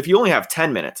 if you only have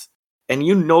 10 minutes and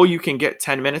you can get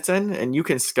 10 minutes in and you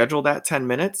can schedule that 10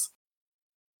 minutes,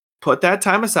 put that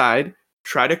time aside,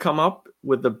 try to come up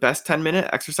with the best 10-minute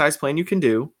exercise plan you can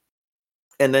do,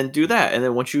 and then do that. And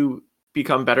then once you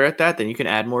become better at that, then you can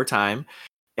add more time.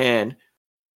 And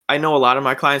I know a lot of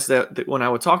my clients that when I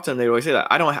would talk to them, they always say that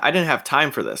I didn't have time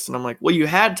for this. And I'm like, well, you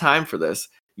had time for this.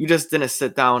 You just didn't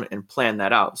sit down and plan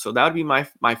that out. So that would be my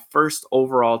first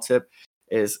overall tip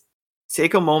is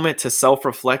take a moment to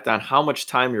self-reflect on how much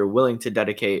time you're willing to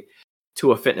dedicate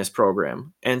to a fitness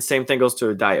program. And same thing goes to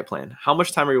a diet plan. How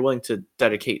much time are you willing to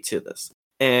dedicate to this?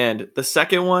 And the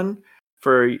second one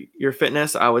for your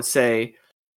fitness, I would say,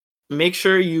 make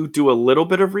sure you do a little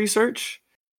bit of research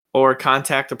or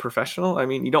contact a professional. I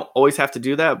mean, you don't always have to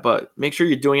do that, but make sure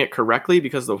you're doing it correctly,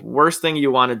 because the worst thing you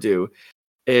want to do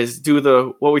is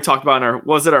do what we talked about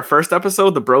in our first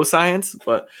episode, the bro science.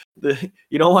 But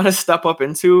you don't want to step up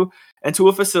into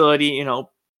a facility,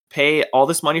 pay all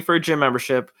this money for a gym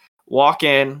membership, walk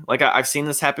in, like I've seen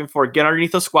this happen before, get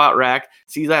underneath a squat rack,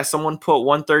 see that someone put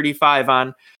 135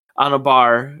 on a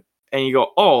bar, and you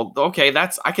go, oh, okay,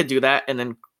 I could do that, and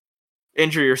then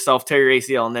injure yourself, tear your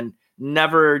ACL, and then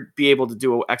never be able to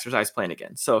do an exercise plan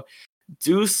again. So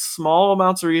do small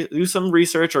amounts do some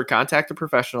research or contact a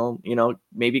professional,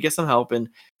 maybe get some help and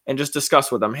just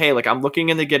discuss with them. Hey, like I'm looking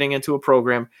into getting into a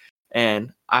program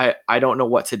and I don't know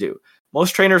what to do.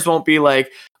 Most trainers won't be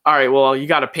like, all right, well, you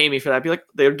got to pay me for that. Be like,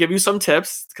 they'll give you some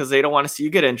tips because they don't want to see you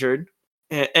get injured.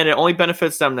 And it only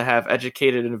benefits them to have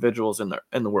educated individuals in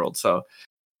the world. So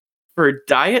for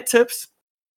diet tips,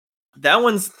 that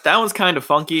one's kind of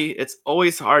funky. It's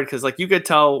always hard because like you could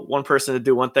tell one person to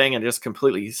do one thing and it just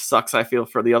completely sucks, I feel,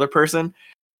 for the other person.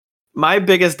 My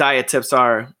biggest diet tips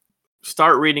are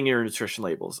start reading your nutrition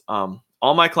labels. All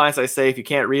my clients, I say, if you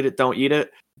can't read it, don't eat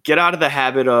it. Get out of the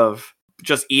habit of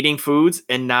just eating foods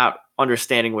and not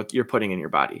understanding what you're putting in your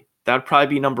body. That would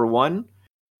probably be number one.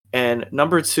 And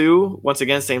number two, once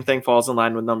again, same thing, falls in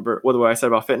line with what I said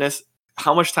about fitness.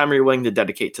 How much time are you willing to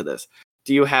dedicate to this?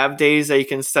 Do you have days that you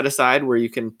can set aside where you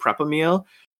can prep a meal?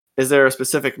 Is there a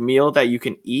specific meal that you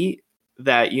can eat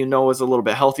that is a little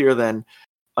bit healthier than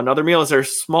another meal? Is there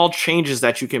small changes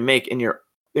that you can make in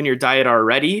your diet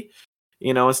already?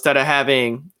 Instead of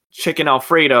having chicken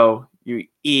Alfredo, you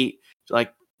eat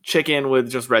like chicken with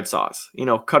just red sauce.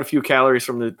 Cut a few calories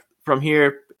from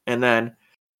here and then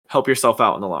help yourself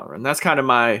out in the long run. That's kind of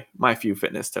my few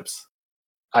fitness tips.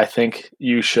 I think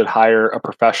you should hire a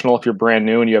professional if you're brand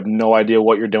new and you have no idea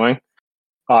what you're doing.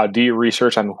 Do your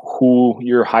research on who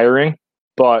you're hiring,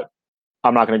 but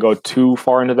I'm not going to go too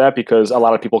far into that because a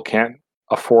lot of people can't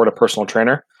afford a personal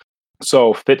trainer.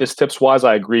 So fitness tips wise,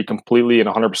 I agree completely and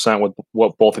 100% with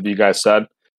what both of you guys said.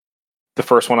 The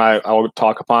first one I will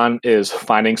talk upon is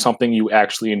finding something you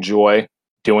actually enjoy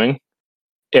doing.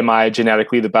 Am I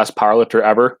genetically the best powerlifter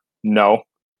ever? No,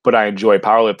 but I enjoy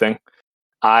powerlifting.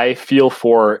 I feel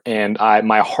for and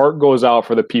my heart goes out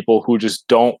for the people who just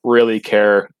don't really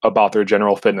care about their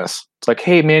general fitness. It's like,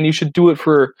 hey man, you should do it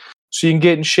so you can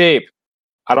get in shape.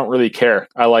 I don't really care.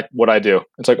 I like what I do.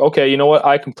 It's like, okay, you know what?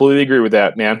 I completely agree with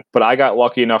that, man. But I got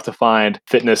lucky enough to find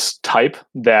fitness type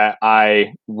that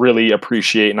I really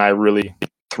appreciate and I really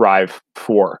thrive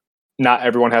for. Not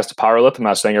everyone has to powerlift. I'm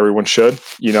not saying everyone should.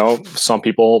 Some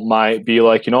people might be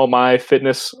like, my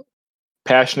fitness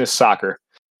passion is soccer.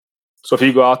 So if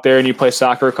you go out there and you play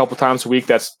soccer a couple times a week,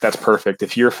 that's perfect.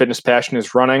 If your fitness passion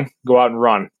is running, go out and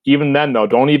run. Even then, though,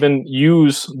 don't even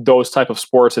use those type of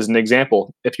sports as an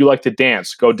example. If you like to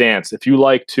dance, go dance. If you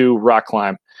like to rock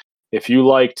climb, if you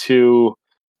like to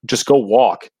just go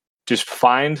walk, just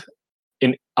find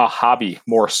a hobby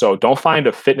more so. Don't find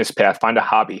a fitness path. Find a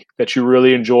hobby that you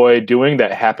really enjoy doing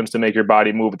that happens to make your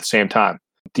body move at the same time.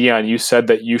 Dion, you said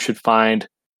that you should find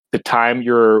the time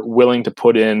you're willing to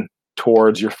put in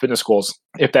towards your fitness goals.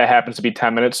 If that happens to be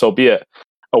 10 minutes, so be it.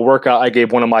 A workout I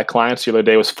gave one of my clients the other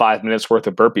day was 5 minutes worth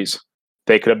of burpees.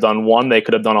 They could have done 1, they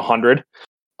could have done 100.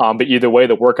 But either way,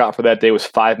 the workout for that day was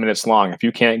 5 minutes long. If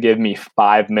you can't give me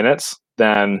 5 minutes,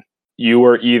 then you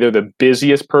are either the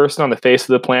busiest person on the face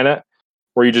of the planet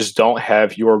or you just don't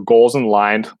have your goals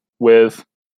aligned with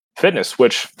fitness,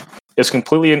 which is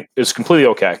completely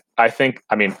okay. I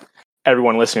mean,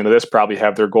 everyone listening to this probably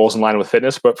have their goals in line with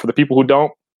fitness, but for the people who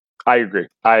don't, I agree.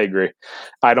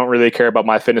 I don't really care about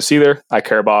my fitness either. I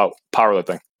care about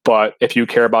powerlifting. But if you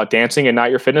care about dancing and not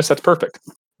your fitness, that's perfect.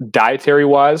 Dietary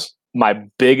wise, my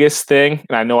biggest thing,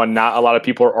 and I know not a lot of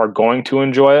people are going to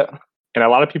enjoy it, and a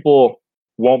lot of people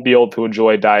won't be able to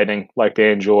enjoy dieting like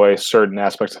they enjoy certain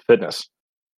aspects of fitness.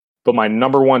 But my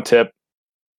number one tip,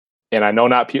 and I know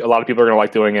not a lot of people are going to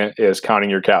like doing it, is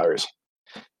counting your calories.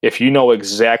 If you know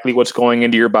exactly what's going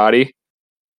into your body,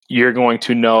 you're going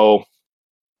to know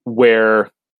where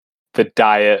the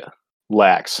diet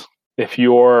lacks. If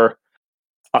you're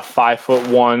a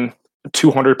 5'1",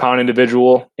 200-pound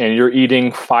individual and you're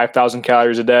eating 5,000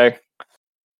 calories a day,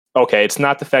 okay, it's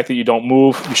not the fact that you don't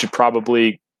move. You should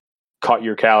probably cut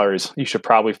your calories. You should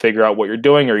probably figure out what you're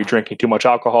doing. Are you drinking too much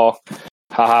alcohol?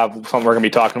 Something we're going to be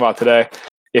talking about today.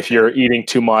 If you're eating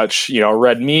too much,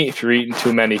 red meat, if you're eating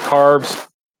too many carbs,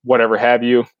 whatever have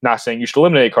you. Not saying you should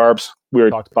eliminate carbs. We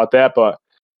already talked about that, but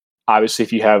obviously,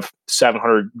 if you have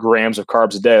 700 grams of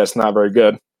carbs a day, that's not very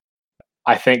good.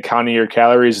 I think counting your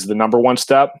calories is the number one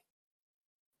step.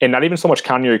 And not even so much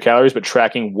counting your calories, but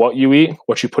tracking what you eat,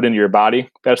 what you put into your body.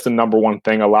 That's the number one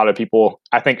thing a lot of people,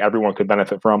 I think everyone could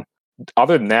benefit from.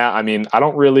 Other than that, I mean, I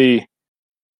don't really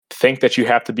think that you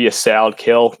have to be a salad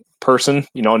kill person.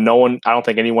 I don't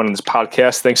think anyone in this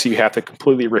podcast thinks that you have to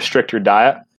completely restrict your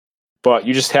diet, but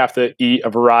you just have to eat a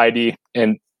variety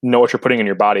and know what you're putting in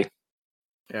your body.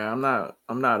 Yeah, I'm not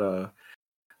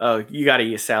you got to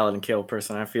eat salad and kale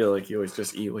person. I feel like you always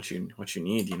just eat what you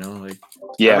need, like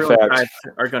everyone's diets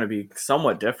are going to be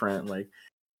somewhat different. Like,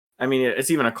 I mean,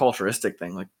 it's even a culturistic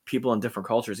thing. Like, people in different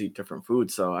cultures eat different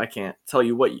foods, so I can't tell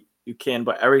you what you can,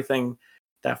 but everything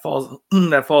that falls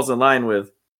in line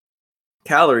with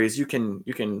calories, you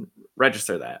can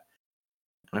register that.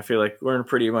 And I feel like we're in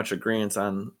pretty much agreement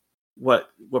on what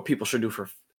people should do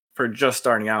for just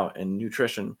starting out in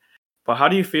nutrition. But how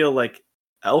do you feel like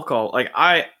alcohol? Like,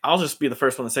 I'll just be the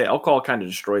first one to say alcohol kind of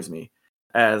destroys me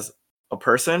as a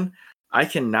person. I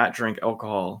cannot drink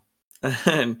alcohol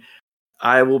and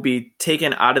I will be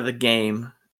taken out of the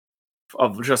game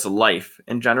of just life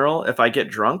in general if I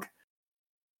get drunk.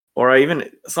 Or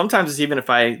sometimes even if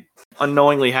I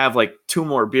unknowingly have like 2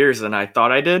 more beers than I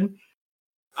thought I did,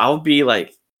 I'll be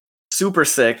like super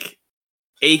sick,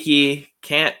 achy,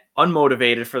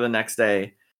 unmotivated for the next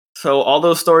day. So all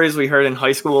those stories we heard in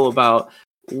high school about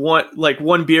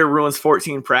one beer ruins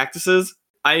 14 practices,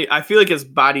 I feel like it's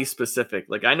body specific.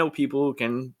 Like, I know people who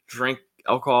can drink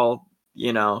alcohol,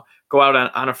 go out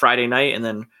on a Friday night and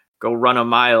then go run a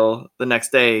mile the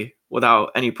next day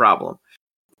without any problem.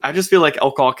 I just feel like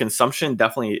alcohol consumption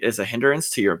definitely is a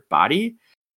hindrance to your body,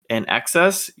 and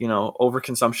excess,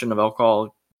 overconsumption of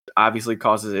alcohol obviously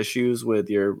causes issues with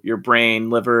your brain,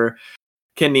 liver,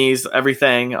 kidneys,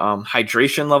 everything,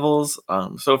 hydration levels.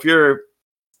 So if you're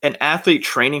an athlete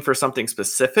training for something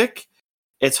specific,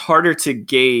 it's harder to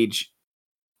gauge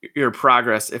your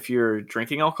progress if you're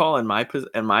drinking alcohol, in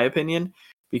my opinion,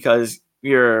 because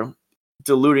you're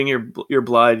diluting your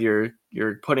blood,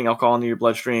 you're putting alcohol into your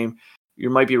bloodstream. You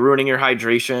might be ruining your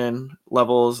hydration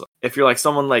levels. If you're like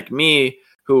someone like me,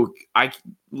 who I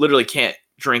literally can't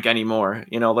drink anymore,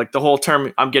 like the whole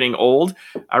term I'm getting old.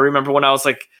 I remember when I was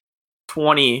like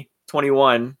 20,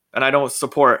 21, and I don't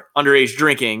support underage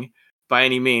drinking by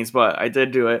any means, but I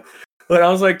did do it. But I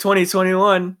was like 20,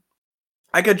 21,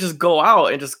 I could just go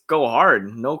out and just go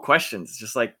hard. No questions.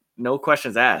 Just like no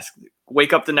questions asked.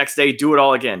 Wake up the next day, do it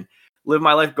all again. Live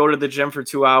my life, go to the gym for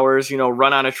 2 hours,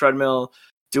 run on a treadmill,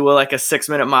 do a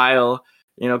 6-minute mile,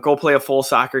 go play a full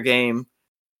soccer game.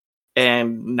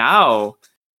 And now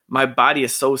my body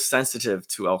is so sensitive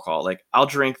to alcohol. Like, I'll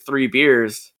drink 3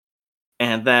 beers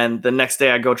and then the next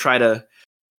day I go try to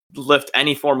lift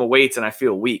any form of weights and I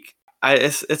feel weak.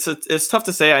 It's tough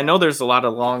to say. I know there's a lot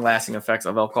of long-lasting effects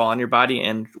of alcohol on your body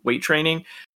and weight training.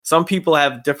 Some people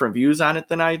have different views on it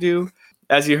than I do.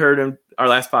 As you heard in our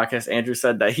last podcast, Andrew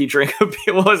said that he drank a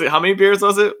beer. What was it? How many beers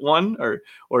was it? 1 or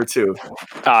 2?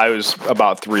 It was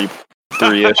about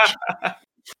 3-ish.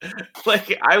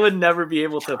 Like, I would never be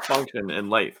able to function in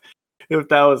life if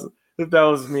that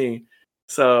was me.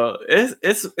 So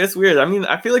it's weird. I mean,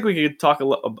 I feel like we could talk a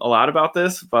lot about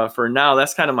this, but for now,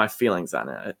 that's kind of my feelings on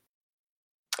it.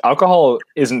 Alcohol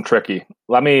isn't tricky.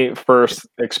 Let me first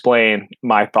explain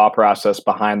my thought process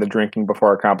behind the drinking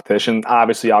before a competition.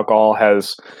 Obviously, alcohol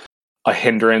has a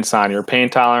hindrance on your pain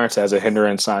tolerance, has a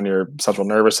hindrance on your central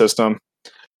nervous system.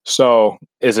 So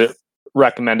is it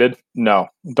recommended? No,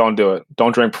 don't do it.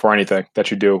 Don't drink before anything that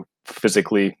you do,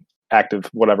 physically active,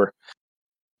 whatever.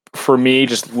 For me,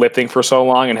 just lifting for so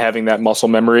long and having that muscle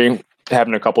memory,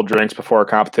 having a couple drinks before a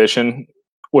competition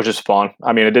was just fun.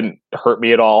 I mean, it didn't hurt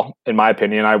me at all, in my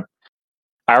opinion. I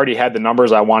already had the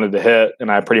numbers I wanted to hit, and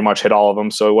I pretty much hit all of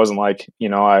them. So it wasn't like,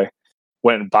 I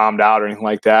went and bombed out or anything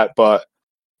like that. But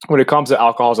when it comes to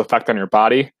alcohol's effect on your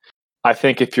body, I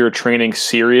think if you're training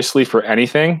seriously for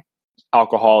anything,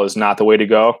 alcohol is not the way to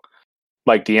go.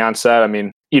 Like Dion said, I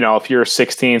mean, if you're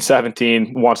 16,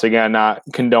 17, once again, not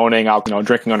condoning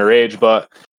drinking underage,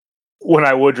 but when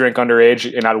I would drink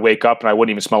underage and I'd wake up and I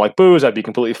wouldn't even smell like booze, I'd be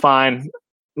completely fine.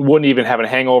 Wouldn't even have a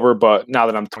hangover. But now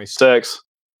that I'm 26,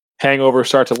 hangovers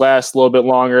start to last a little bit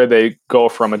longer. They go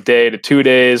from a day to 2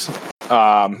 days.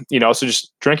 So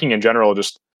just drinking in general,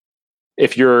 just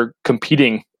if you're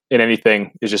competing in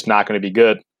anything, is just not going to be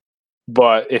good.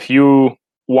 But if you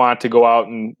want to go out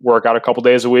and work out a couple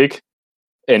days a week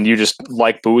and you just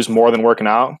like booze more than working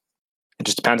out, it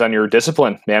just depends on your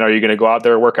discipline, man. Are you going to go out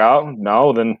there and work out?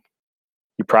 No, then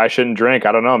you probably shouldn't drink.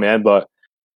 I don't know, man. But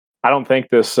I don't think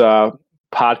this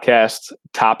podcast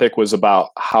topic was about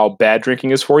how bad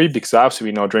drinking is for you, because obviously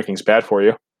we know drinking is bad for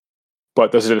you.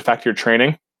 But does it affect your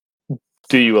training?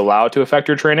 Do you allow it to affect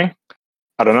your training?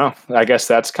 I don't know. I guess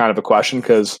that's kind of a question,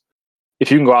 because if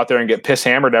you can go out there and get piss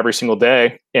hammered every single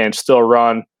day and still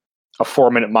run a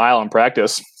 4-minute mile in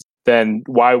practice, then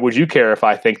why would you care if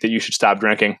I think that you should stop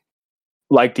drinking?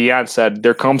 like Dion said,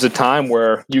 there comes a time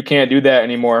where you can't do that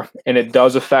anymore, and it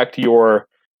does affect your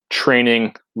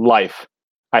training life.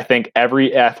 I think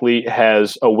every athlete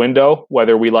has a window,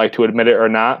 whether we like to admit it or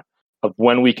not, of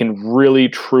when we can really,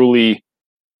 truly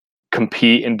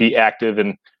compete and be active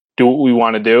and do what we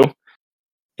want to do.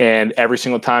 And every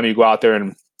single time you go out there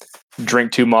and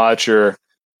drink too much or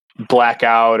black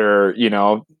out or,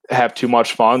 have too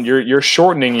much fun, you're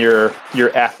shortening your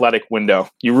athletic window.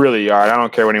 You really are. I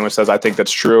don't care what anyone says. I think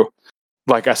that's true.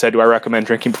 Like I said, do I recommend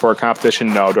drinking before a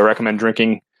competition? No. Do I recommend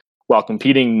drinking while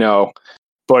competing? No.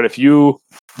 But if you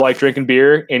like drinking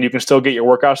beer and you can still get your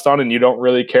workouts done and you don't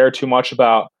really care too much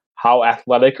about how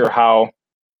athletic or how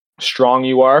strong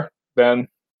you are, then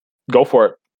go for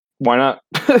it. Why not?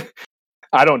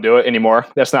 I don't do it anymore.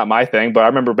 That's not my thing. But I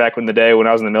remember back in the day when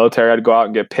I was in the military, I'd go out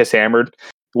and get piss hammered,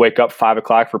 wake up 5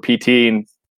 o'clock for PT, and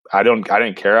I didn't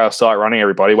care. I was still out running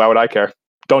everybody. Why would I care?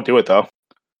 Don't do it though.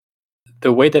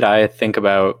 The way that I think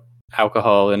about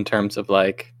alcohol in terms of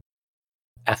like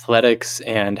athletics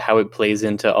and how it plays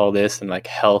into all this and like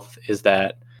health is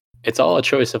that it's all a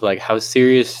choice of like how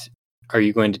serious are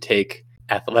you going to take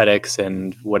athletics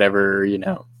and whatever,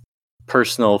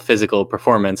 personal physical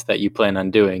performance that you plan on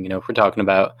doing. If we're talking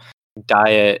about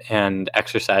diet and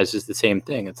exercise is the same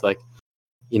thing. It's like,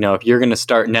 if you're going to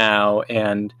start now,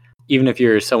 and even if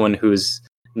you're someone who's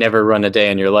never run a day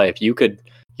in your life, you could,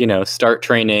 start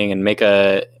training and make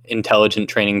a intelligent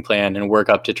training plan and work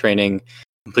up to training,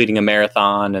 completing a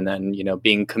marathon, and then,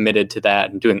 being committed to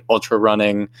that and doing ultra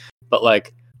running. But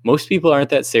like most people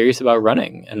aren't that serious about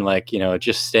running, and like,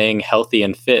 just staying healthy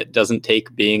and fit doesn't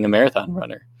take being a marathon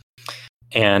runner.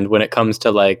 And when it comes to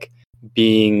like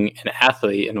being an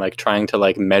athlete and like trying to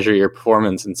like measure your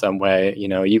performance in some way,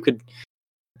 you could,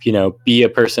 be a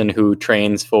person who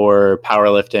trains for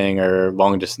powerlifting or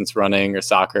long distance running or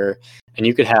soccer, and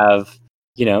you could have,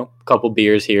 a couple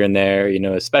beers here and there,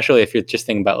 especially if you're just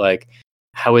thinking about like,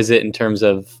 how is it in terms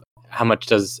of how much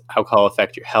does alcohol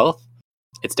affect your health?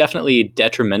 It's definitely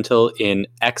detrimental in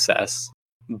excess,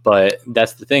 but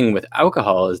that's the thing with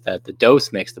alcohol is that the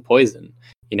dose makes the poison.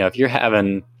 If you're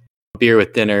having beer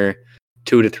with dinner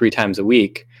 2 to 3 times a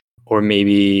week, or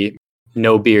maybe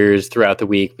no beers throughout the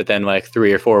week, but then like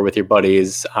 3 or 4 with your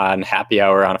buddies on happy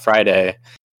hour on a Friday,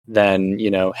 then,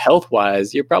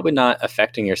 health-wise, you're probably not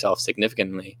affecting yourself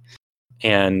significantly.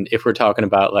 And if we're talking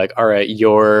about like, all right,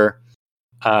 you're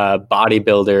a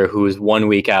bodybuilder who's 1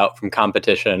 week out from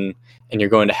competition and you're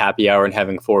going to happy hour and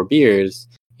having 4 beers,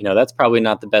 that's probably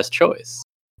not the best choice.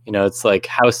 It's like,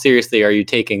 how seriously are you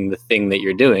taking the thing that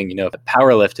you're doing?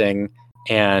 Powerlifting,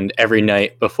 and every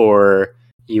night before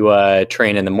you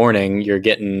train in the morning, you're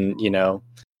getting,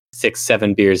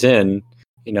 6-7 beers in,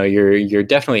 you're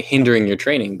definitely hindering your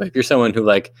training. But if you're someone who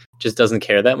like just doesn't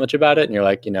care that much about it, and you're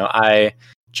like, I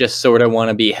just sort of want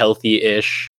to be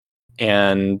healthy-ish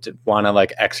and want to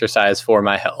like exercise for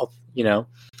my health,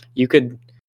 you could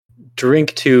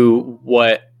drink to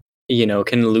what,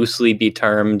 can loosely be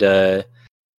termed a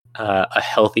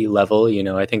healthy level.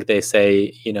 I think they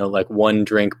say, like 1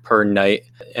 drink per night,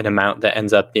 an amount that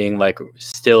ends up being like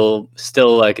still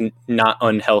like not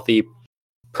unhealthy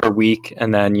per week.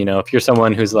 And then, if you're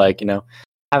someone who's like,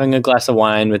 having a glass of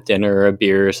wine with dinner or a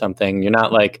beer or something, you're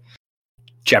not like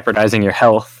jeopardizing your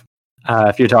health.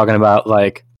 If you're talking about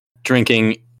like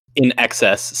drinking in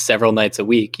excess several nights a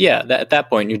week, at that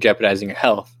point you're jeopardizing your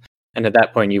health. And at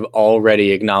that point you've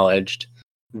already acknowledged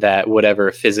that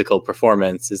whatever physical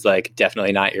performance is like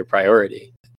definitely not your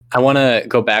priority. I want to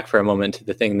go back for a moment to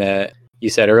the thing that you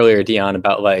said earlier, Dion,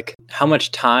 about like how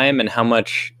much time and how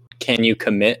much can you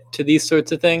commit to these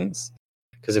sorts of things?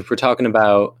 Because if we're talking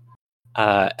about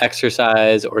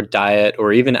exercise or diet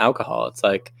or even alcohol, it's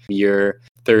like you're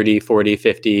 30, 40,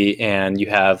 50, and you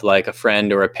have like a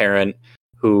friend or a parent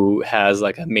who has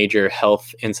like a major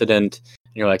health incident.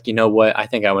 And you're like, what? I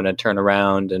think I want to turn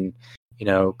around and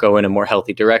go in a more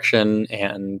healthy direction.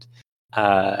 And,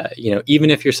 even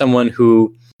if you're someone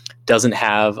who doesn't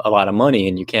have a lot of money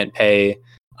and you can't pay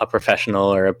a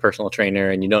professional or a personal trainer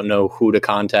and you don't know who to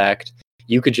contact,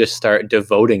 you could just start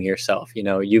devoting yourself.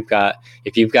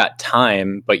 If you've got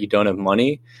time, but you don't have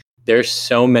money, there's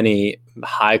so many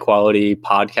high quality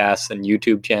podcasts and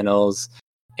YouTube channels.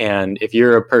 And if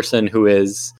you're a person who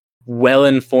is well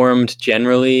informed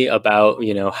generally about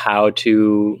how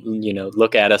to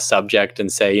look at a subject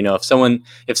and say, if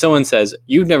someone says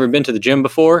you've never been to the gym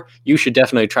before, you should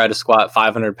definitely try to squat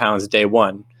 500 pounds day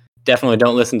one, definitely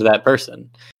don't listen to that person.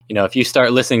 If you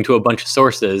start listening to a bunch of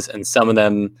sources and some of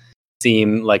them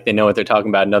seem like they know what they're talking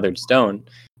about and others don't,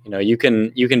 you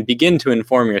can begin to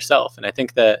inform yourself. And I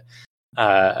think that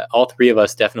all three of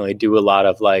us definitely do a lot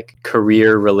of like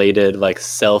career related, like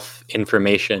self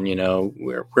information.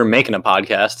 We're making a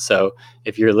podcast, so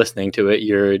if you're listening to it,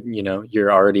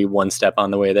 you're already one step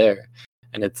on the way there.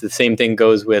 And it's the same thing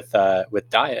goes with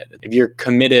diet. If you're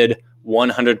committed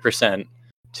 100%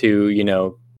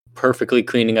 to perfectly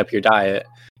cleaning up your diet,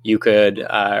 you could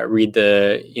read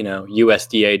the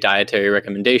USDA dietary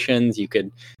recommendations. You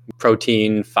could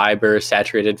protein, fiber,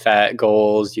 saturated fat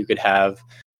goals. You could have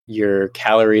your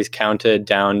calories counted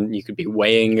down. You could be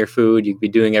weighing your food. You could be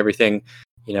doing everything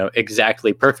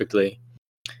exactly perfectly.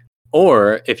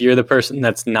 Or if you're the person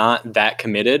that's not that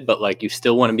committed, but like you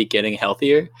still want to be getting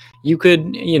healthier, you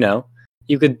could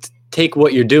take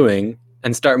what you're doing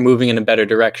and start moving in a better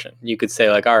direction. You could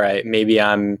say like, all right, maybe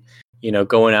I'm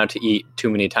going out to eat too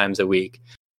many times a week.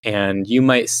 And you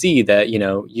might see that,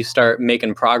 you start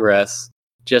making progress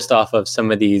just off of some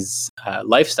of these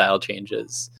lifestyle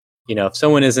changes. If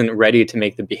someone isn't ready to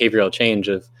make the behavioral change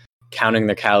of counting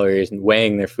their calories and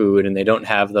weighing their food, and they don't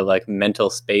have the like mental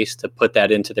space to put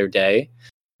that into their day,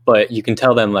 but you can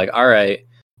tell them like, all right,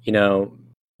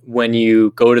 when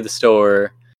you go to the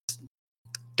store,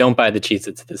 don't buy the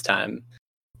Cheez-Its this time.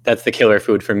 That's the killer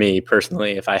food for me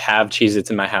personally. If I have Cheez-Its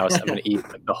in my house, I'm going to eat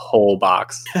like the whole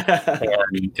box.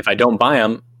 And if I don't buy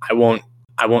them, I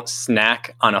won't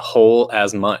snack on a whole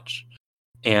as much.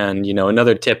 And,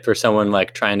 another tip for someone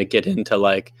like trying to get into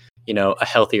like, a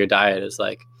healthier diet is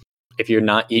like, if you're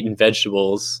not eating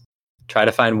vegetables, try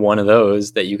to find one of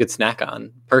those that you could snack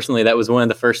on. Personally, that was one of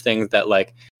the first things that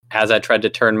like, as I tried to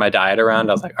turn my diet around,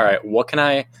 I was like, all right, what can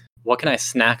I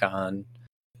snack on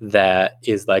that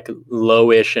is like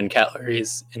lowish in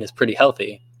calories and is pretty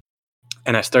healthy?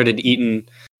 And I started eating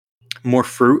more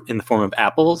fruit in the form of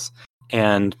apples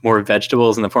and more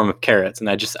vegetables in the form of carrots. And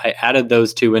I added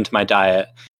those two into my diet.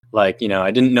 Like,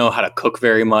 I didn't know how to cook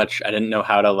very much. I didn't know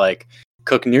how to like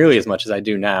cook nearly as much as I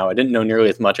do now. I didn't know nearly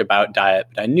as much about diet,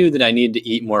 but I knew that I needed to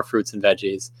eat more fruits and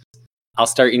veggies. I'll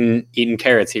start eating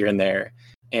carrots here and there.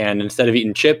 And instead of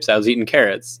eating chips, I was eating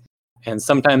carrots. And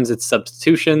sometimes it's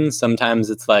substitution. Sometimes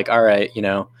it's like, all right,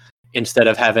 instead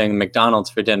of having McDonald's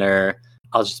for dinner,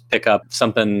 I'll just pick up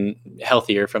something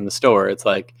healthier from the store. It's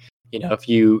like, if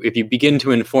you begin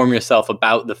to inform yourself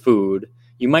about the food,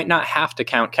 you might not have to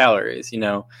count calories.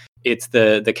 It's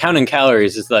the counting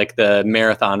calories is like the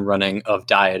marathon running of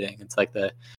dieting. It's like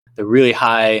the really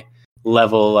high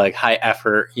level, like high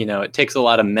effort. It takes a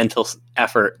lot of mental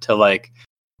effort to like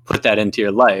put that into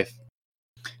your life.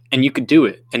 And you could do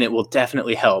it, and it will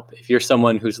definitely help. If you're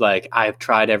someone who's like, I've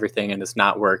tried everything and it's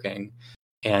not working,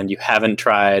 and you haven't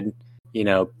tried,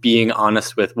 being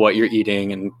honest with what you're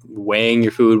eating and weighing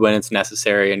your food when it's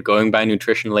necessary and going by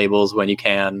nutrition labels when you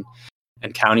can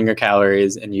and counting your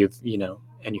calories, and you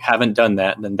haven't done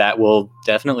that, then that will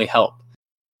definitely help.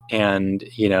 And,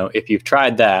 if you've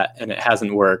tried that and it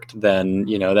hasn't worked, then,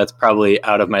 that's probably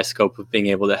out of my scope of being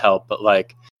able to help. But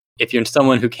like, if you're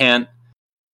someone who can't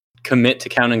commit to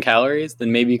counting calories,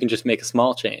 then maybe you can just make a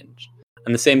small change.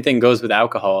 And the same thing goes with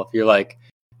alcohol. If you're like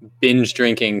binge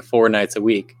drinking 4 nights a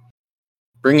week,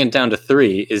 bringing it down to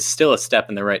 3 is still a step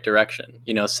in the right direction.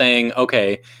 Saying,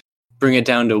 okay, bring it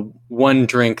down to 1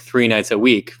 drink 3 nights a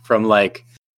week from like,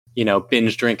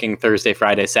 binge drinking Thursday,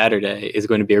 Friday, Saturday is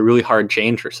going to be a really hard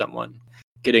change for someone.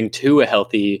 Getting to a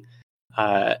healthy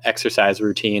exercise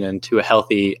routine and to a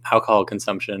healthy alcohol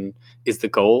consumption is the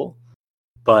goal.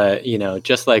 But,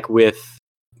 just like with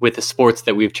the sports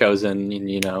that we've chosen,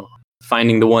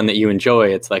 finding the one that you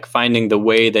enjoy, it's like finding the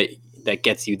way that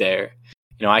gets you there.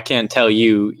 I can't tell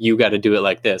you got to do it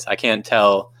like this. I can't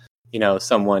tell,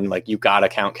 someone like you got to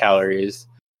count calories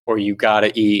or you got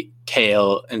to eat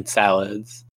kale and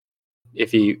salads.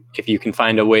 If you can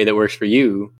find a way that works for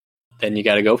you, then you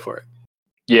got to go for it.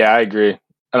 Yeah, I agree.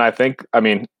 And I think, at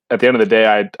the end of the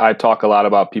day, I talk a lot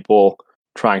about people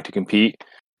trying to compete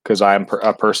because I am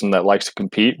a person that likes to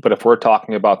compete. But if we're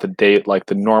talking about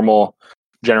the normal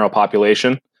general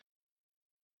population,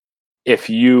 if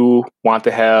you want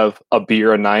to have a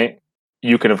beer a night,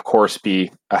 you can of course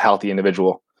be a healthy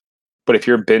individual. But if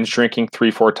you're binge drinking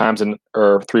 3-4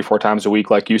 times a week,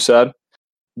 like you said,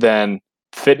 then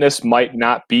fitness might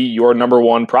not be your number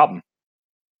one problem.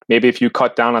 Maybe if you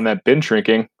cut down on that binge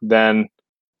drinking, then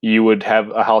you would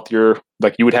have a healthier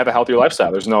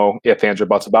lifestyle. There's no ifs, ands, or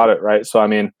buts about it, right? So,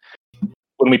 when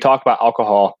we talk about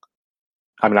alcohol,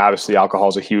 obviously alcohol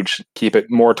is a huge, keep it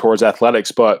more towards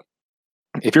athletics, but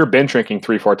if you're binge drinking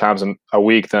 3-4 times a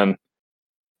week, then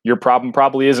your problem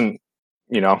probably isn't,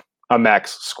 a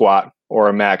max squat or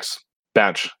a max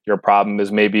bench. Your problem is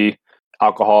maybe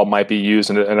alcohol might be used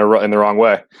in the wrong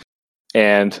way.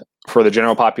 And for the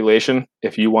general population,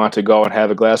 if you want to go and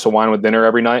have a glass of wine with dinner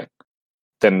every night,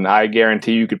 then I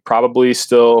guarantee you could probably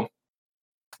still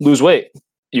lose weight.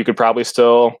 You could probably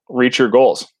still reach your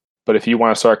goals. But if you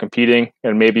want to start competing,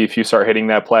 and maybe if you start hitting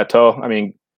that plateau, I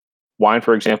mean, wine,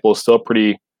 for example, is still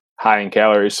pretty high in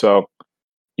calories. So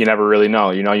you never really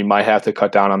know. You might have to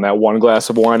cut down on that one glass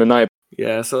of wine a night.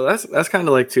 Yeah, so that's kind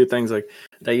of like two things like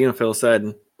that you and Phil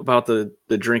said about the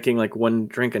drinking, like one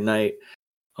drink a night.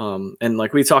 And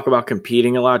like we talk about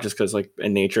competing a lot just because like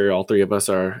in nature, all three of us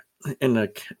are in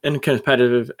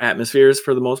competitive atmospheres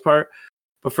for the most part.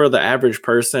 But for the average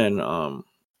person,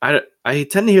 I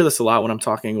tend to hear this a lot when I'm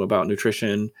talking about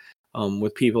nutrition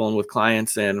with people and with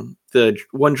clients, and the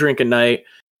one drink a night.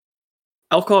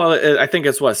 Alcohol, I think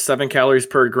it's 7 calories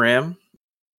per gram.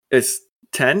 It's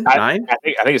 10, 9. I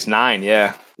think it's 9.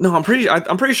 Yeah. No, I'm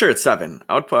pretty sure it's 7.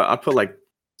 I'd put like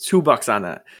 $2 on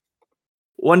that.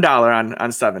 $1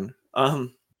 on 7.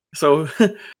 So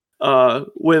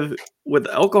with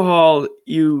alcohol,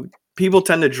 people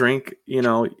tend to drink,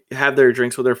 have their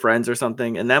drinks with their friends or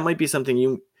something, and that might be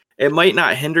something it might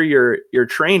not hinder your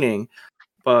training,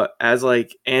 but as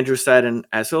like Andrew said and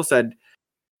as Phil said,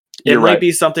 it might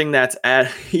be something that's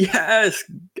at yes,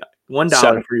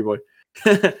 $1 for you, boy.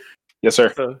 Yes,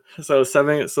 sir. So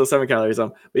 7 calories.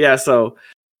 But yeah, so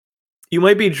you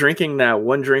might be drinking that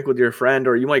one drink with your friend,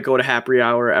 or you might go to happy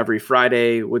hour every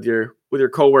Friday with your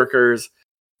coworkers,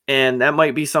 and that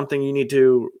might be something you need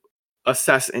to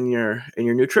assess in your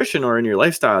nutrition or in your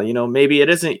lifestyle. Maybe it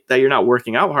isn't that you're not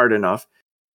working out hard enough.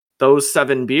 Those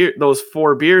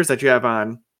 4 beers that you have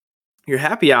on your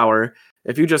happy hour,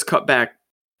 if you just cut back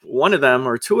one of them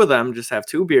or 2 of them, just have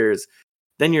 2 beers,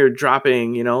 then you're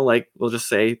dropping, like we'll just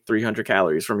say 300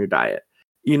 calories from your diet.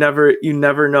 You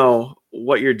never know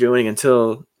what you're doing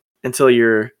until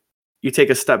you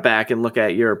take a step back and look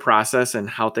at your process and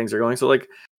how things are going. So like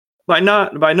by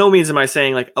no means am I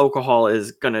saying like alcohol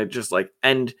is gonna just like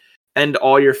end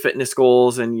all your fitness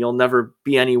goals and you'll never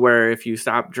be anywhere if you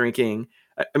stop drinking.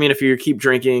 I mean, if you keep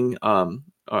drinking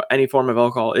any form of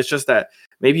alcohol, it's just that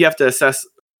maybe you have to assess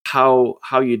how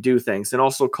you do things, and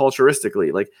also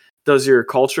culturistically, like does your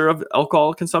culture of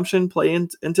alcohol consumption play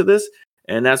into this?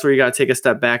 And that's where you got to take a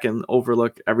step back and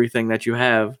overlook everything that you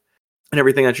have and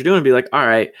everything that you're doing and be like, all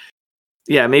right,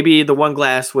 yeah, maybe the one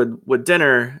glass with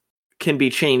dinner can be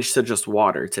changed to just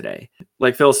water today.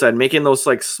 Like Phil said, making those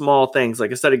like small things,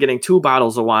 like instead of getting 2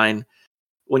 bottles of wine,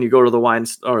 when you go to the wine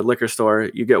or liquor store,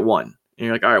 you get 1. And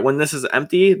you're like, all right, when this is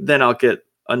empty, then I'll get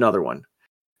another one.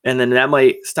 And then that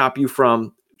might stop you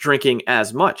from drinking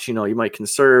as much. You might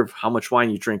conserve how much wine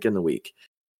you drink in the week.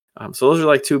 So those are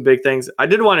like 2 big things. I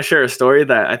did want to share a story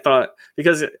that I thought,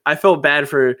 because I felt bad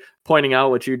for pointing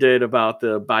out what you did about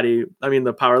the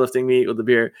powerlifting meet with the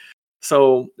beer.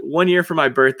 So one year for my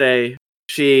birthday,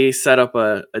 she set up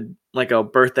a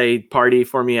birthday party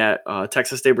for me at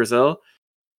Texas State Brazil.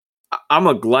 I'm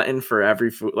a glutton for every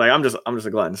food. Like I'm just a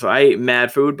glutton. So I ate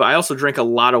mad food, but I also drank a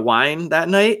lot of wine that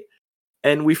night.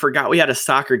 And we forgot we had a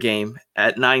soccer game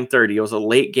at 9:30. It was a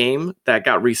late game that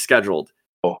got rescheduled.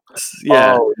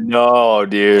 Yeah. Oh no,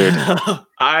 dude.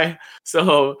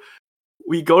 So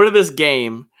we go to this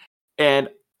game and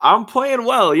I'm playing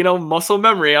well, muscle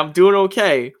memory. I'm doing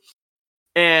okay.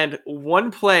 And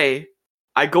one play,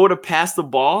 I go to pass the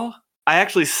ball. I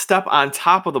actually step on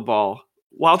top of the ball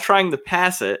while trying to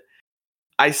pass it.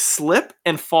 I slip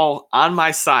and fall on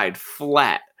my side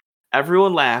flat.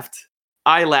 Everyone laughed.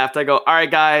 I laughed. I go, all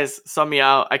right, guys, sub me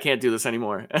out. I can't do this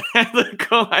anymore.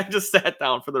 I just sat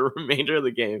down for the remainder of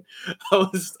the game. I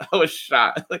was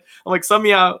shot. I'm like, sub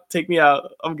me out. Take me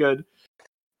out. I'm good.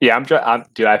 Yeah,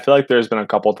 dude, I feel like there's been a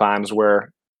couple times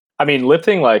where,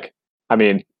 lifting,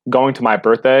 going to my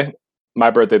birthday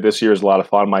this year is a lot of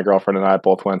fun. My girlfriend and I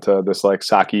both went to this like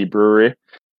sake brewery,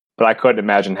 but I couldn't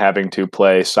imagine having to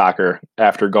play soccer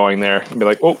after going there and be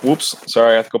like, oh, whoops,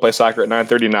 sorry, I have to go play soccer at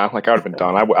 9:30 now. Like I would have been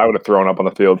done. I would have thrown up on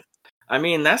the field. I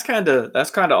mean, that's kind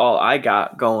of all I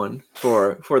got going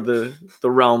for the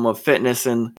realm of fitness.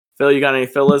 And Phil, you got any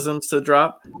Philisms to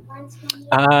drop?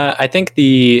 I think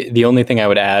the only thing I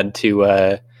would add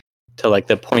to like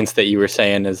the points that you were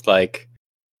saying is like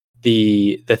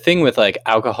the thing with like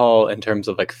alcohol in terms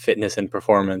of like fitness and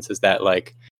performance is that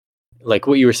like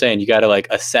what you were saying, you got to like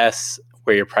assess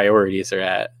where your priorities are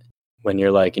at when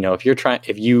you're like, if you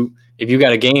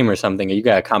got a game or something, or you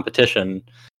got a competition,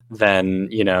 then,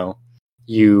 you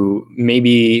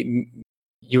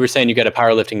were saying you got a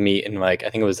powerlifting meet in like,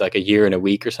 I think it was like a year and a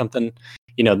week or something,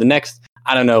 the next,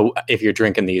 I don't know if you're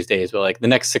drinking these days, but like the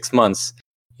next 6 months,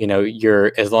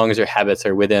 as long as your habits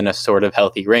are within a sort of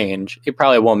healthy range, it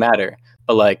probably won't matter.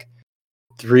 But like,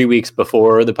 3 weeks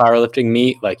before the powerlifting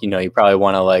meet, like, you probably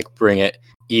want to like bring it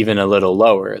even a little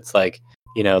lower. It's like,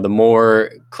 the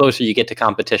more closer you get to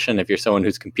competition, if you're someone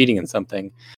who's competing in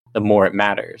something, the more it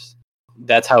matters.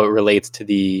 That's how it relates to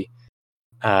the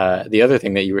other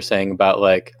thing that you were saying about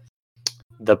like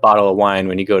the bottle of wine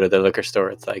when you go to the liquor store.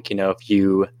 It's like,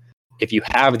 if you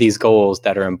have these goals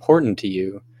that are important to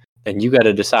you, then you got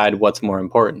to decide what's more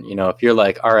important. If you're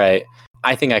like, all right,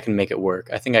 I think I can make it work.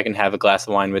 I think I can have a glass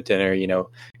of wine with dinner.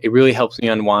 It really helps me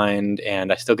unwind,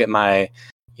 and I still get my,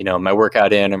 my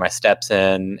workout in or my steps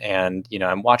in, and,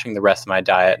 I'm watching the rest of my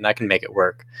diet and I can make it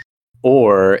work.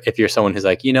 Or if you're someone who's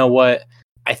like, you know what,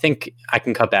 I think I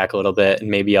can cut back a little bit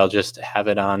and maybe I'll just have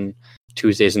it on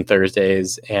Tuesdays and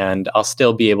Thursdays, and I'll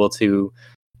still be able to,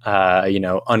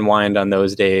 unwind on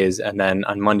those days. And then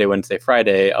on Monday, Wednesday,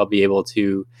 Friday, I'll be able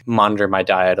to monitor my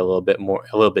diet a little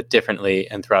bit differently.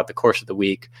 And throughout the course of the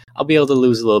week, I'll be able to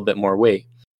lose a little bit more weight.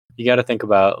 You got to think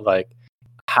about like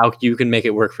how you can make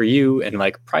it work for you and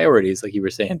like priorities, like you were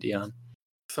saying, Dion.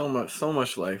 So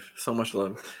much life, so much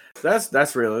love.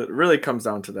 That's real. It really comes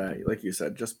down to that. Like you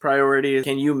said, just priorities.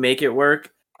 Can you make it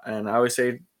work? And I always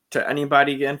say to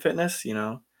anybody in fitness,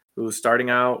 who's starting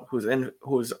out,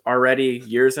 who's already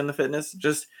years in the fitness,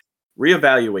 just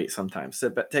reevaluate sometimes.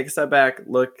 Take a step back,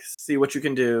 look, see what you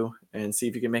can do, and see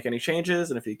if you can make any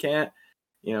changes. And if you can't,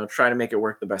 try to make it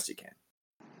work the best you can.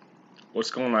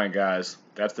 What's going on, guys?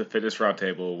 That's the Fitness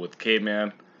Roundtable with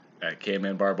K-Man at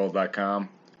kmanbarbell.com,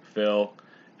 Phil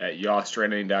at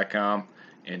yawstraining.com,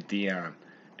 and Dion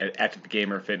at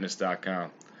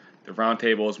activegamerfitness.com. The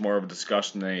roundtable is more of a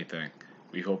discussion than anything.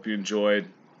 We hope you enjoyed.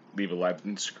 Leave a like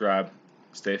and subscribe.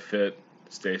 Stay fit,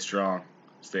 stay strong,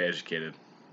 stay educated.